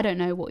 because I don't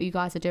know what you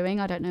guys are doing.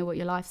 I don't know what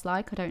your life's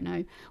like. I don't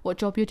know what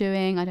job you're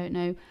doing. I don't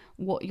know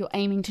what you're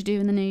aiming to do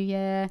in the new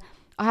year.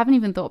 I haven't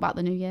even thought about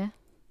the new year,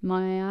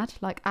 my ad,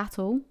 like at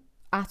all.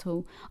 I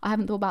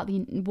haven't thought about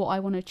what I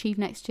want to achieve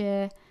next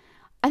year.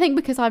 I think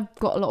because I've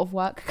got a lot of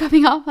work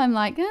coming up, I'm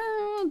like,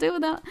 I'll deal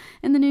with that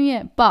in the new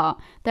year. But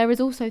there is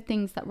also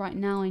things that right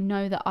now I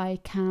know that I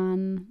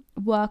can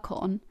work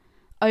on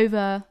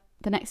over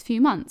the next few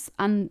months,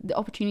 and the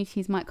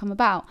opportunities might come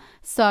about.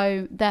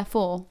 So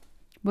therefore,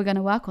 we're going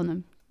to work on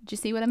them. Do you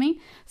see what I mean?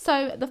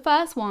 So the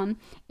first one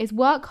is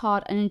work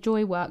hard and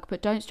enjoy work,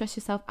 but don't stress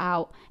yourself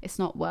out. It's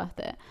not worth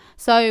it.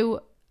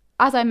 So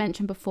as I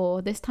mentioned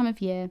before, this time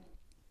of year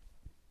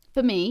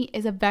for me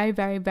is a very,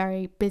 very,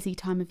 very busy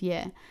time of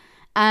year.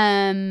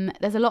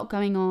 There's a lot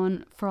going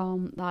on,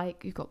 from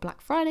like, you've got Black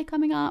Friday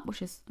coming up,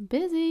 which is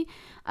busy,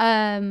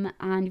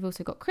 and you've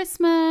also got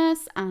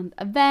Christmas and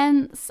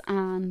events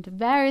and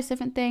various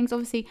different things.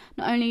 Obviously,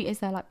 not only is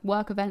there like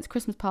work events,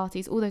 Christmas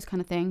parties, all those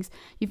kind of things,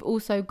 you've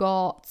also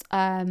got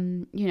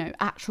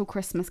actual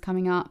Christmas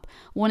coming up,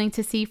 wanting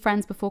to see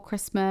friends before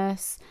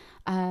Christmas,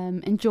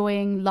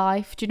 enjoying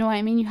life. Do you know what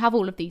I mean? You have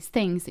all of these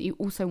things that you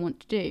also want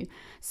to do.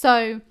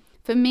 So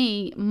for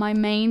me, my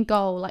main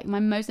goal, like my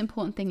most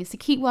important thing, is to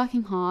keep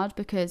working hard,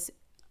 because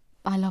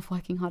I love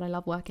working hard. I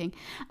love working.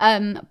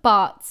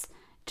 But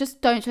just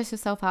don't stress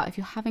yourself out. If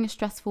you're having a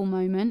stressful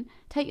moment,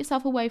 take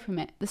yourself away from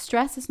it. The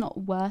stress is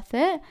not worth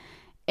it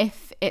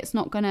if it's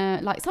not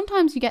gonna, like,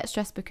 sometimes you get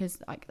stressed because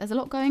like there's a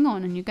lot going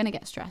on and you're gonna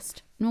get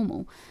stressed,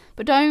 normal.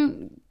 But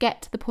don't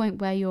get to the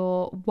point where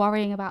you're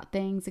worrying about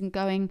things and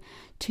going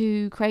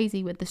too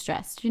crazy with the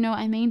stress. Do you know what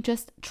I mean?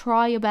 Just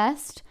try your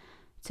best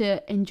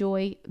to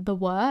enjoy the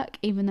work,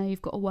 even though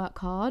you've got to work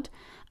hard.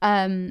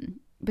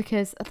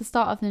 Because at the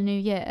start of the new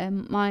year,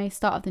 my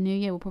start of the new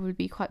year will probably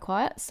be quite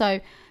quiet. So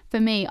for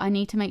me, I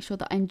need to make sure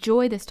that I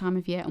enjoy this time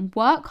of year and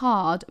work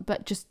hard,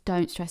 but just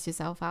don't stress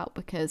yourself out,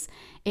 because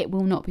it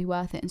will not be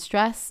worth it. And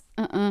stress,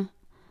 not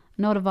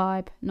a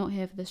vibe, not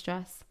here for the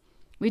stress.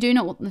 We do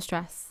not want the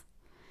stress.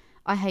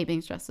 I hate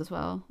being stressed as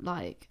well.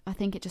 Like, I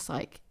think it just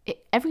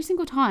every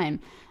single time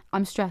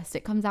I'm stressed,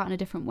 it comes out in a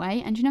different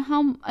way. And you know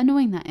how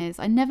annoying that is?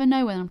 I never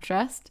know when I'm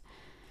stressed.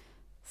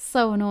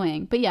 So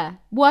annoying. But yeah,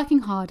 working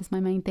hard is my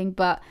main thing.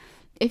 But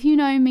if you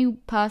know me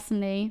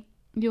personally,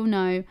 you'll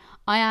know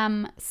I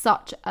am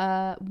such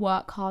a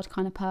work hard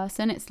kind of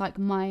person. It's like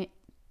my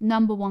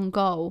number one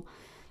goal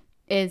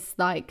is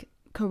like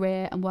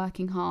career and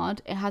working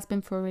hard. It has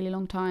been for a really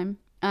long time.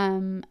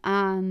 And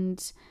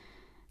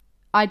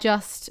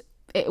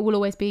it will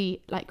always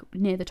be like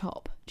near the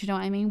top. Do you know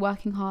what I mean?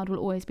 Working hard will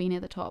always be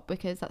near the top,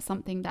 because that's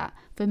something that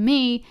for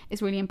me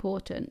is really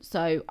important.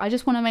 So I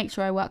just want to make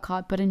sure I work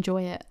hard but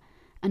enjoy it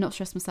and not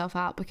stress myself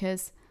out,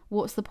 because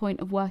what's the point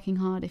of working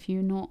hard if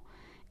you're not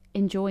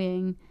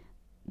enjoying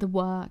the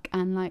work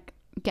and like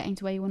getting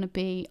to where you want to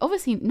be?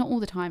 Obviously not all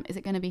the time is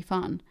it going to be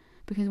fun,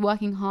 because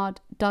working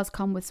hard does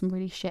come with some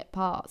really shit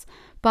parts,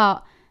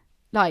 but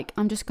like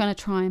I'm just going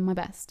to try my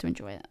best to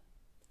enjoy it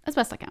as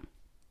best I can.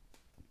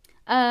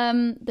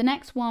 The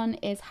next one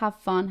is have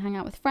fun, hang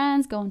out with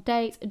friends, go on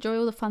dates, enjoy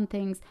all the fun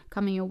things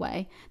coming your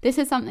way. This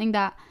is something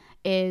that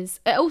it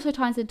also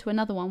ties into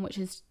another one, which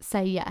is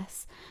say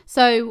yes.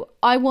 So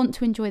I want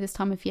to enjoy this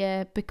time of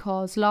year,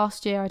 because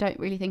last year I don't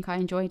really think I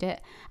enjoyed it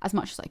as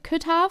much as I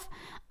could have.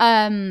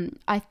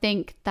 I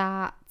think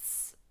that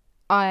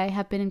I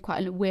have been in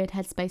quite a weird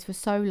headspace for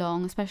so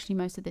long, especially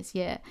most of this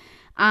year.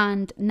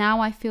 And now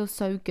I feel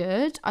so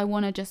good. I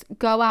want to just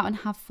go out and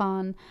have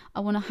fun. I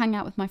want to hang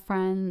out with my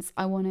friends.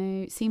 I want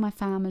to see my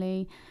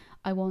family.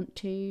 I want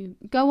to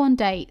go on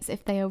dates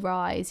if they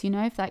arise. You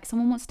know, if like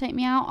someone wants to take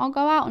me out, I'll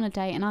go out on a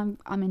date and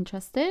I'm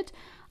interested.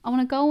 I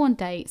want to go on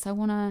dates. I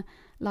want to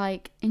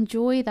like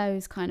enjoy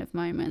those kind of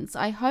moments.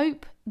 I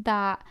hope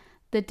that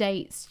the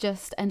dates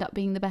just end up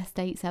being the best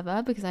dates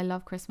ever, because I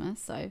love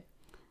Christmas. So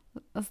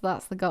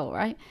that's the goal,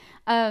 right?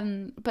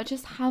 But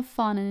just have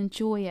fun and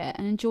enjoy it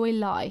and enjoy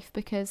life,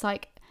 because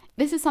like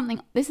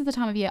this is the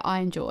time of year I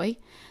enjoy.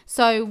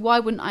 So why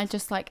wouldn't I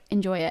just like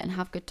enjoy it and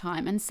have a good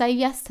time and say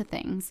yes to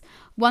things?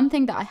 One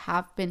thing that I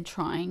have been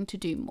trying to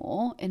do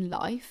more in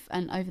life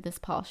and over this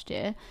past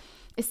year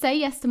is say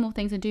yes to more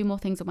things and do more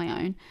things on my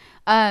own.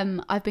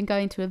 I've been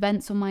going to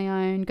events on my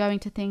own, going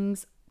to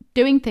things,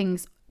 doing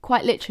things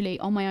quite literally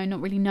on my own,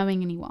 not really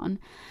knowing anyone.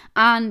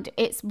 And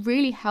it's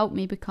really helped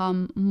me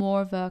become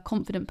more of a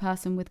confident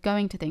person with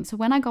going to things. So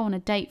when I go on a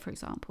date, for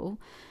example,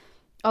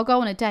 I'll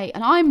go on a date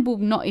and I will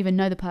not even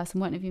know the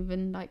person, won't have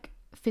even like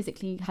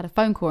physically had a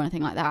phone call or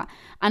anything like that.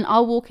 And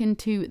I'll walk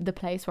into the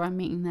place where I'm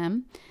meeting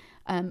them,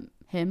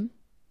 him,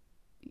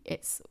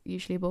 it's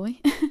usually a boy.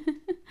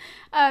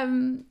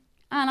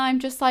 And I'm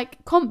just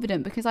like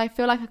confident because I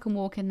feel like I can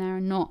walk in there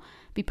and not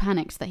be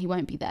panicked that he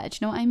won't be there. Do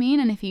you know what I mean?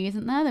 And if he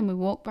isn't there, then we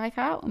walk back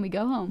out and we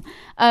go home.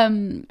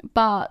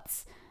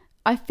 But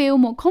I feel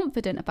more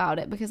confident about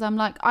it because I'm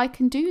like, I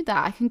can do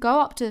that. I can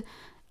go up to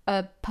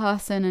a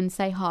person and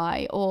say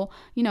hi, or,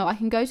 you know, I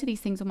can go to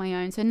these things on my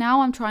own. So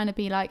now I'm trying to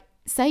be like,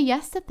 say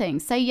yes to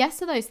things. Say yes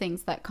to those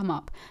things that come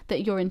up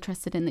that you're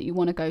interested in, that you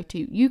want to go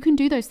to. You can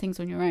do those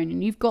things on your own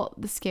and you've got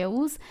the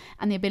skills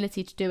and the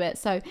ability to do it.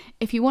 So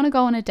if you want to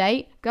go on a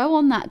date, go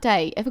on that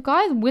date. If a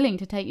guy is willing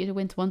to take you to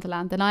Winter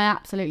Wonderland, then I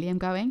absolutely am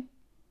going.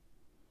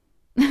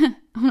 I'm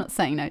not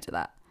saying no to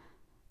that.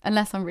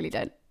 Unless I really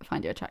don't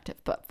find you attractive.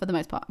 But for the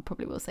most part, I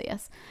probably will say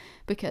yes.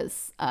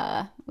 Because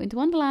Winter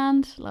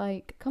Wonderland,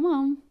 like, come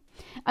on.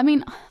 I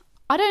mean,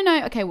 I don't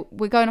know. Okay,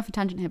 we're going off a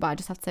tangent here, but I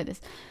just have to say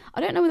this.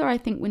 I don't know whether I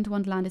think Winter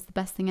Wonderland is the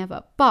best thing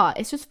ever, but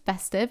it's just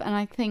festive. And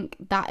I think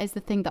that is the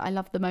thing that I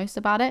love the most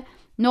about it.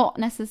 Not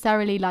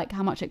necessarily like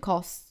how much it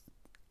costs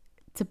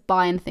to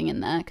buy anything in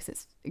there because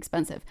it's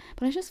expensive.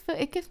 But I just feel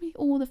it gives me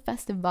all the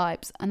festive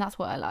vibes. And that's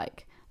what I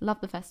like.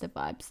 Love the festive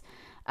vibes.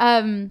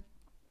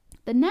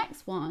 The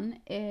next one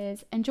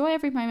is enjoy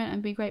every moment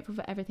and be grateful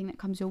for everything that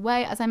comes your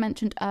way. As I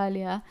mentioned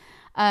earlier,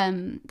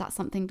 that's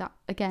something that,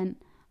 again,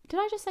 did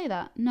I just say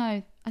that?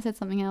 No, I said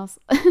something else.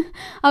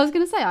 I was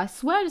going to say, I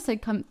swear I just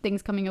said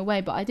things coming your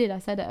way, but I did. I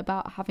said it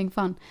about having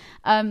fun.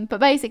 But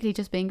basically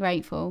just being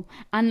grateful.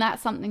 And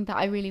that's something that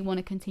I really want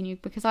to continue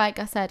because, like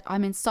I said,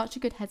 I'm in such a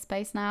good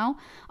headspace now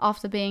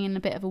after being in a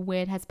bit of a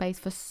weird headspace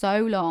for so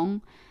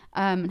long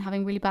and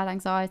having really bad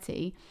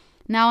anxiety.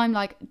 Now I'm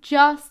like,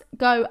 just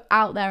go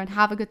out there and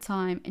have a good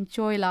time.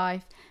 Enjoy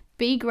life.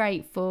 Be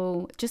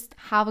grateful. Just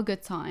have a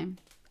good time.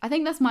 I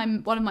think that's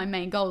one of my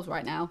main goals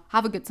right now.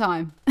 Have a good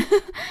time.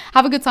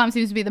 Have a good time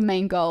seems to be the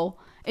main goal.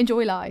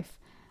 Enjoy life.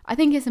 I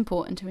think it's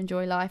important to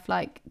enjoy life.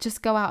 Like,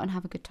 just go out and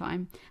have a good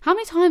time. How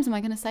many times am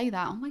I going to say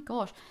that? Oh my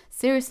gosh.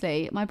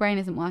 Seriously, my brain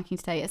isn't working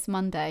today. It's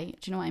Monday.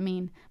 Do you know what I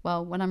mean?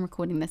 Well, when I'm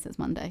recording this, it's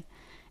Monday.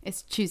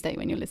 It's Tuesday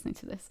when you're listening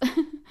to this.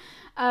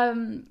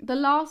 The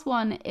last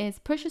one is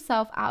push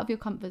yourself out of your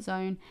comfort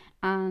zone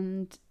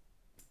and...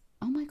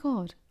 Oh my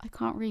God, I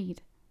can't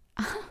read.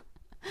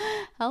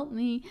 Help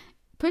me.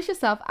 Push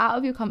yourself out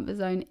of your comfort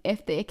zone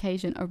if the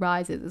occasion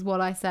arises, is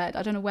what I said.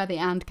 I don't know where the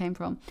and came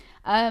from.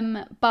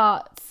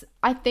 But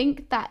I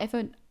think that if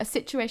a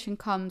situation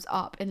comes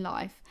up in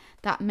life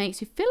that makes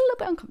you feel a little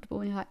bit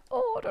uncomfortable and you're like,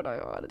 oh, I don't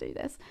know how to do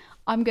this,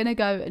 I'm going to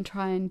go and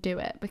try and do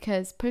it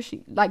because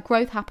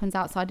growth happens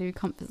outside of your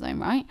comfort zone,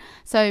 right?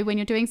 So when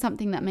you're doing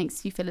something that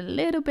makes you feel a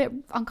little bit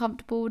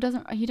uncomfortable,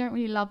 you don't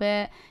really love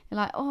it, you're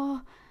like,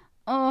 oh,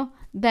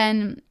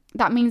 then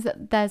that means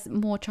that there's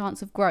more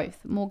chance of growth,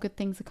 more good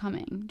things are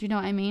coming. Do you know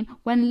what I mean?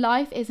 When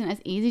life isn't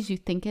as easy as you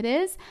think it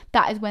is,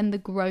 that is when the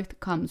growth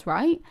comes,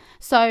 right?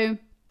 So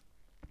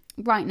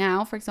right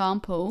now, for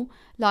example,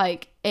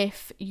 like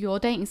if you're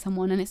dating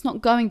someone and it's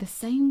not going the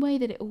same way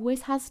that it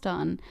always has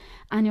done,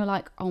 and you're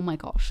like, oh my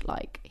gosh,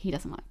 like he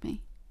doesn't like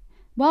me.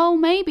 Well,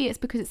 maybe it's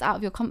because it's out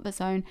of your comfort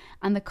zone,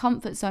 and the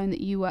comfort zone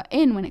that you are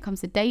in when it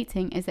comes to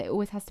dating is that it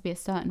always has to be a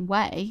certain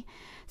way.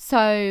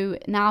 So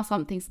now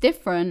something's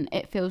different,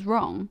 it feels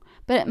wrong.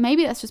 But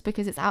maybe that's just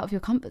because it's out of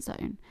your comfort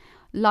zone.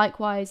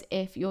 Likewise,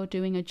 if you're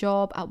doing a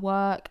job at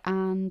work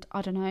and,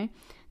 I don't know,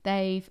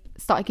 they've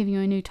started giving you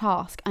a new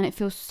task and it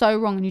feels so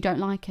wrong and you don't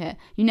like it,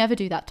 you never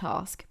do that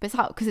task but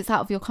because it's out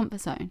of your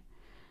comfort zone.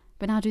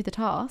 But now do the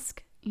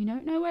task. You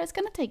don't know where it's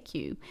going to take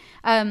you.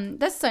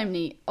 There's so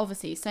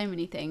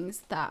many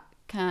things that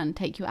can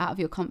take you out of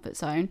your comfort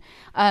zone.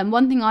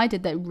 One thing I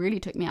did that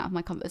really took me out of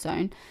my comfort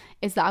zone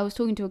is that I was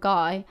talking to a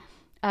guy.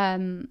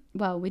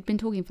 We'd been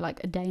talking for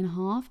like a day and a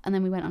half and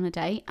then we went on a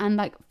date. And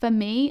like, for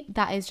me,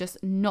 that is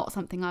just not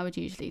something I would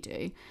usually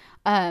do.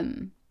 I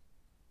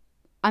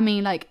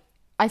mean, like,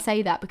 I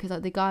say that because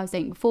like, the guy I was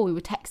dating before, we were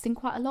texting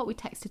quite a lot. We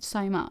texted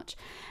so much.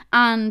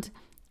 And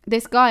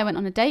this guy I went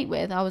on a date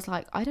with, I was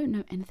like, I don't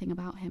know anything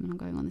about him and I'm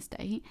going on this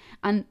date.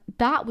 And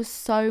that was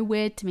so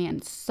weird to me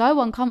and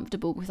so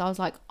uncomfortable because I was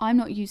like, I'm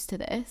not used to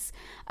this.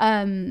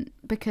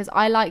 Because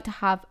I like to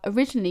have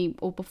originally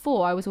or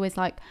before, I was always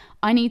like,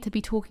 I need to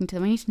be talking to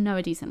them. I need to know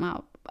a decent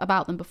amount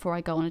about them before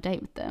I go on a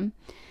date with them.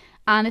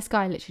 And this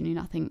guy literally knew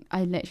nothing.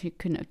 I literally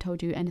couldn't have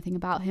told you anything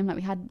about him. Like,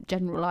 we had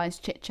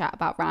generalized chit chat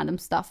about random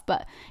stuff,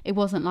 but it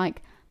wasn't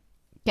like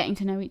getting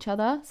to know each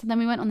other. So then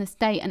we went on this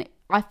date and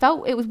I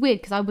felt it was weird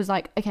because I was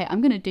like, okay,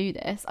 I'm going to do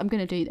this.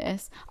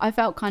 I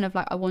felt kind of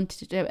like I wanted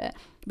to do it,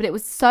 but it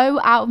was so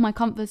out of my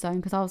comfort zone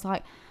because I was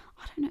like,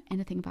 I don't know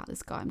anything about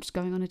this guy. I'm just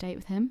going on a date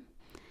with him.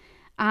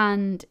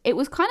 And it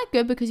was kind of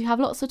good because you have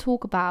lots to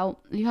talk about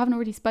you haven't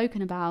already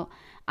spoken about,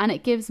 and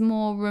it gives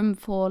more room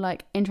for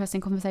like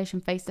interesting conversation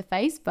face to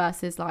face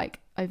versus like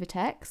over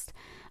text.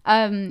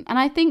 And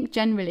I think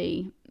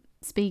generally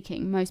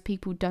speaking, most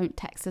people don't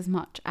text as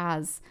much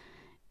as,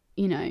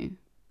 you know,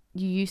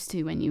 you used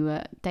to when you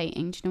were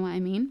dating. Do you know what I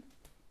mean?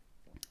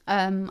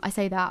 I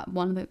say that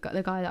one of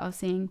the guy that I was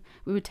seeing,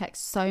 we would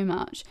text so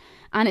much,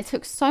 and it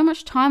took so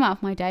much time out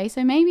of my day.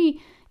 So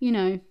maybe, you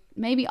know,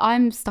 maybe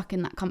I'm stuck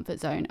in that comfort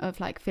zone of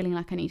like feeling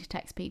like I need to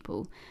text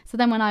people. So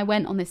then when I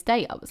went on this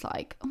date, I was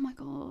like, oh my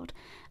God.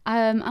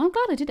 And I'm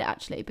glad I did it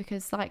actually,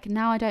 because like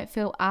now I don't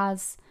feel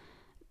as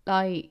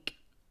like,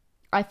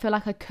 I feel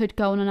like I could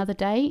go on another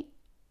date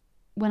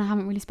when I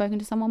haven't really spoken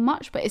to someone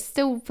much, but it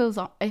still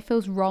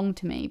feels wrong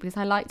to me because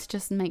I like to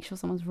just make sure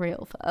someone's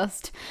real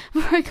first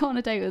before I go on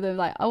a date with them.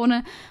 Like I want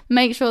to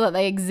make sure that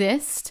they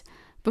exist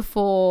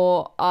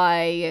before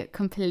I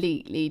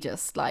completely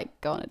just like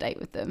go on a date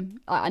with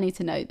them. I need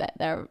to know that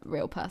they're a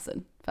real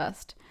person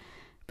first,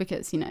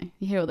 because, you know,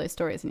 you hear all those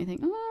stories and you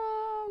think,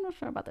 oh, I'm not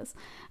sure about this.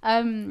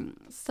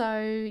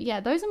 So yeah,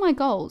 those are my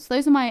goals.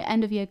 Those are my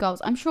end of year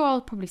goals. I'm sure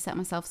I'll probably set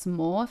myself some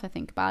more if I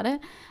think about it.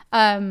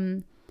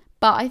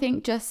 But I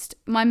think just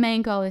my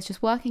main goal is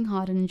just working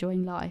hard and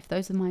enjoying life.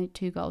 Those are my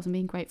two goals, and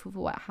being grateful for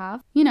what I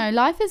have. You know,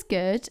 life is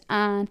good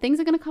and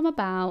things are going to come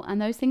about,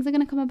 and those things are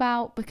going to come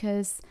about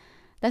because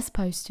they're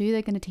supposed to.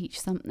 They're going to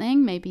teach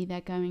something. Maybe they're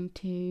going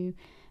to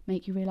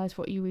make you realize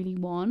what you really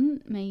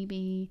want.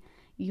 Maybe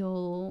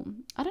you'll,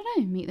 I don't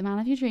know, meet the man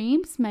of your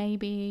dreams.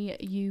 Maybe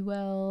you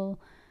will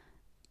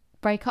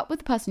break up with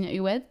the person that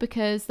you're with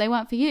because they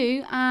weren't for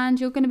you, and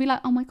you're going to be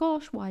like, oh my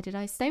gosh, why did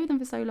I stay with them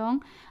for so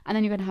long? And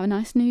then you're going to have a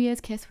nice New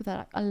Year's kiss with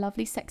a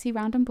lovely sexy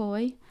random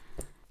boy.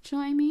 Do you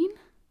know what I mean?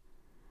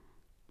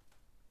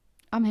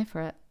 I'm here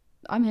for it.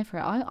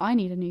 I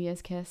need a New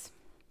Year's kiss.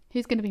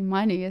 Who's going to be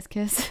my New Year's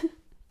kiss?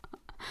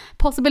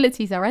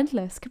 Possibilities are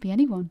endless. Could be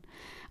anyone.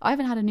 I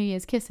haven't had a New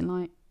Year's kiss in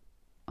like,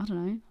 I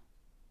don't know,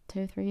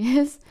 2 or 3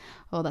 years.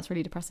 Oh, that's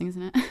really depressing,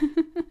 isn't it?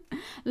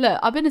 Look,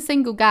 I've been a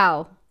single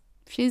gal.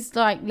 She's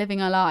like living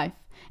her life.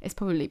 It's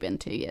probably been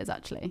 2 years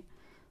actually.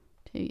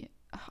 2 years.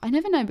 I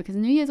never know, because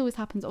New Year's always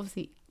happens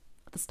obviously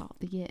at the start of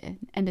the year,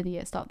 end of the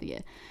year, start of the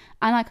year.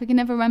 And like I can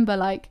never remember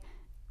like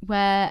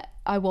where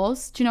I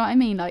was. Do you know what I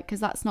mean? Like,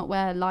 because that's not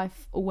where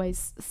life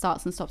always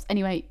starts and stops.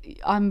 Anyway,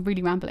 I'm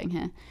really rambling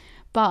here.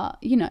 But,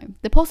 you know,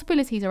 the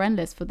possibilities are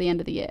endless for the end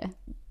of the year.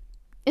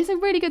 It's a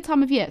really good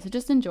time of year, so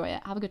just enjoy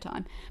it. Have a good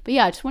time. But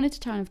yeah, I just wanted to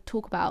kind of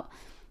talk about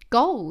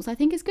goals. I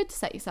think it's good to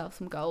set yourself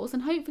some goals,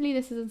 and hopefully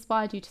this has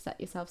inspired you to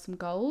set yourself some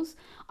goals.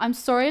 I'm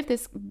sorry if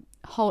this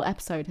whole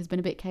episode has been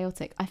a bit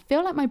chaotic. I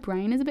feel like my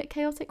brain is a bit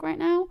chaotic right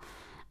now.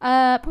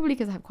 Probably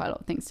because I have quite a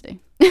lot of things to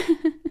do.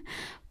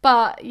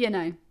 But, you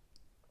know,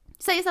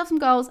 set yourself some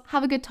goals.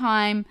 Have a good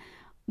time.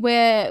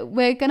 We're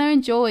going to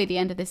enjoy the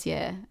end of this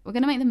year. We're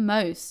going to make the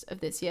most of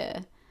this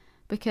year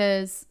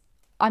because,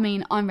 I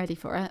mean, I'm ready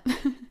for it.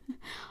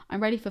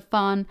 I'm ready for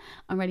fun.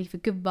 I'm ready for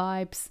good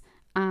vibes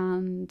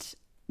and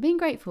being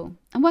grateful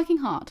and working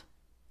hard.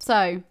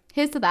 So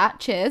here's to that.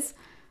 Cheers.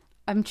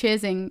 I'm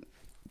cheersing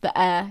the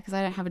air because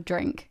I don't have a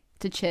drink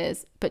to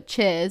cheers. But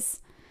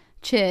cheers.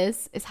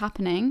 Cheers is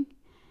happening.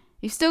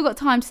 You've still got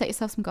time to set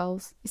yourself some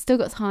goals. You've still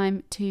got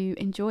time to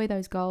enjoy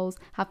those goals,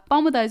 have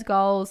fun with those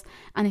goals.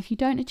 And if you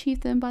don't achieve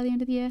them by the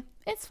end of the year,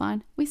 it's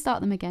fine. We start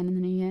them again in the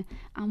new year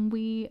and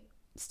we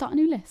start a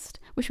new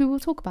list, which we will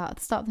talk about at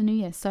the start of the new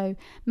year. So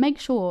make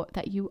sure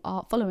that you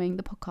are following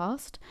the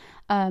podcast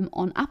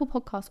on Apple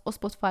Podcasts or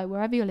Spotify,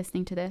 wherever you're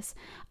listening to this.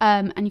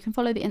 And you can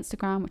follow the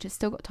Instagram, which is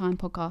Still Got Time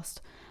Podcast.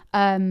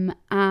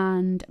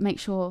 And make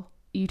sure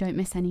you don't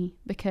miss any,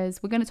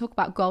 because we're going to talk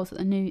about goals at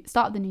the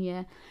start of the new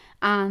year,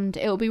 and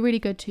it will be really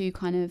good to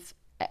kind of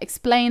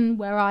explain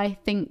where I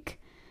think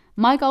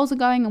my goals are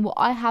going and what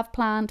I have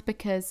planned,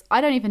 because I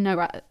don't even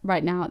know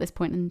right now at this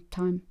point in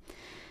time.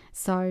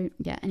 So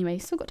yeah, anyway,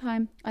 still got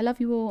time. I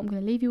love you all. I'm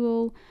going to leave you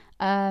all.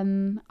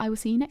 I will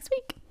see you next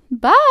week.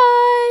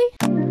 Bye.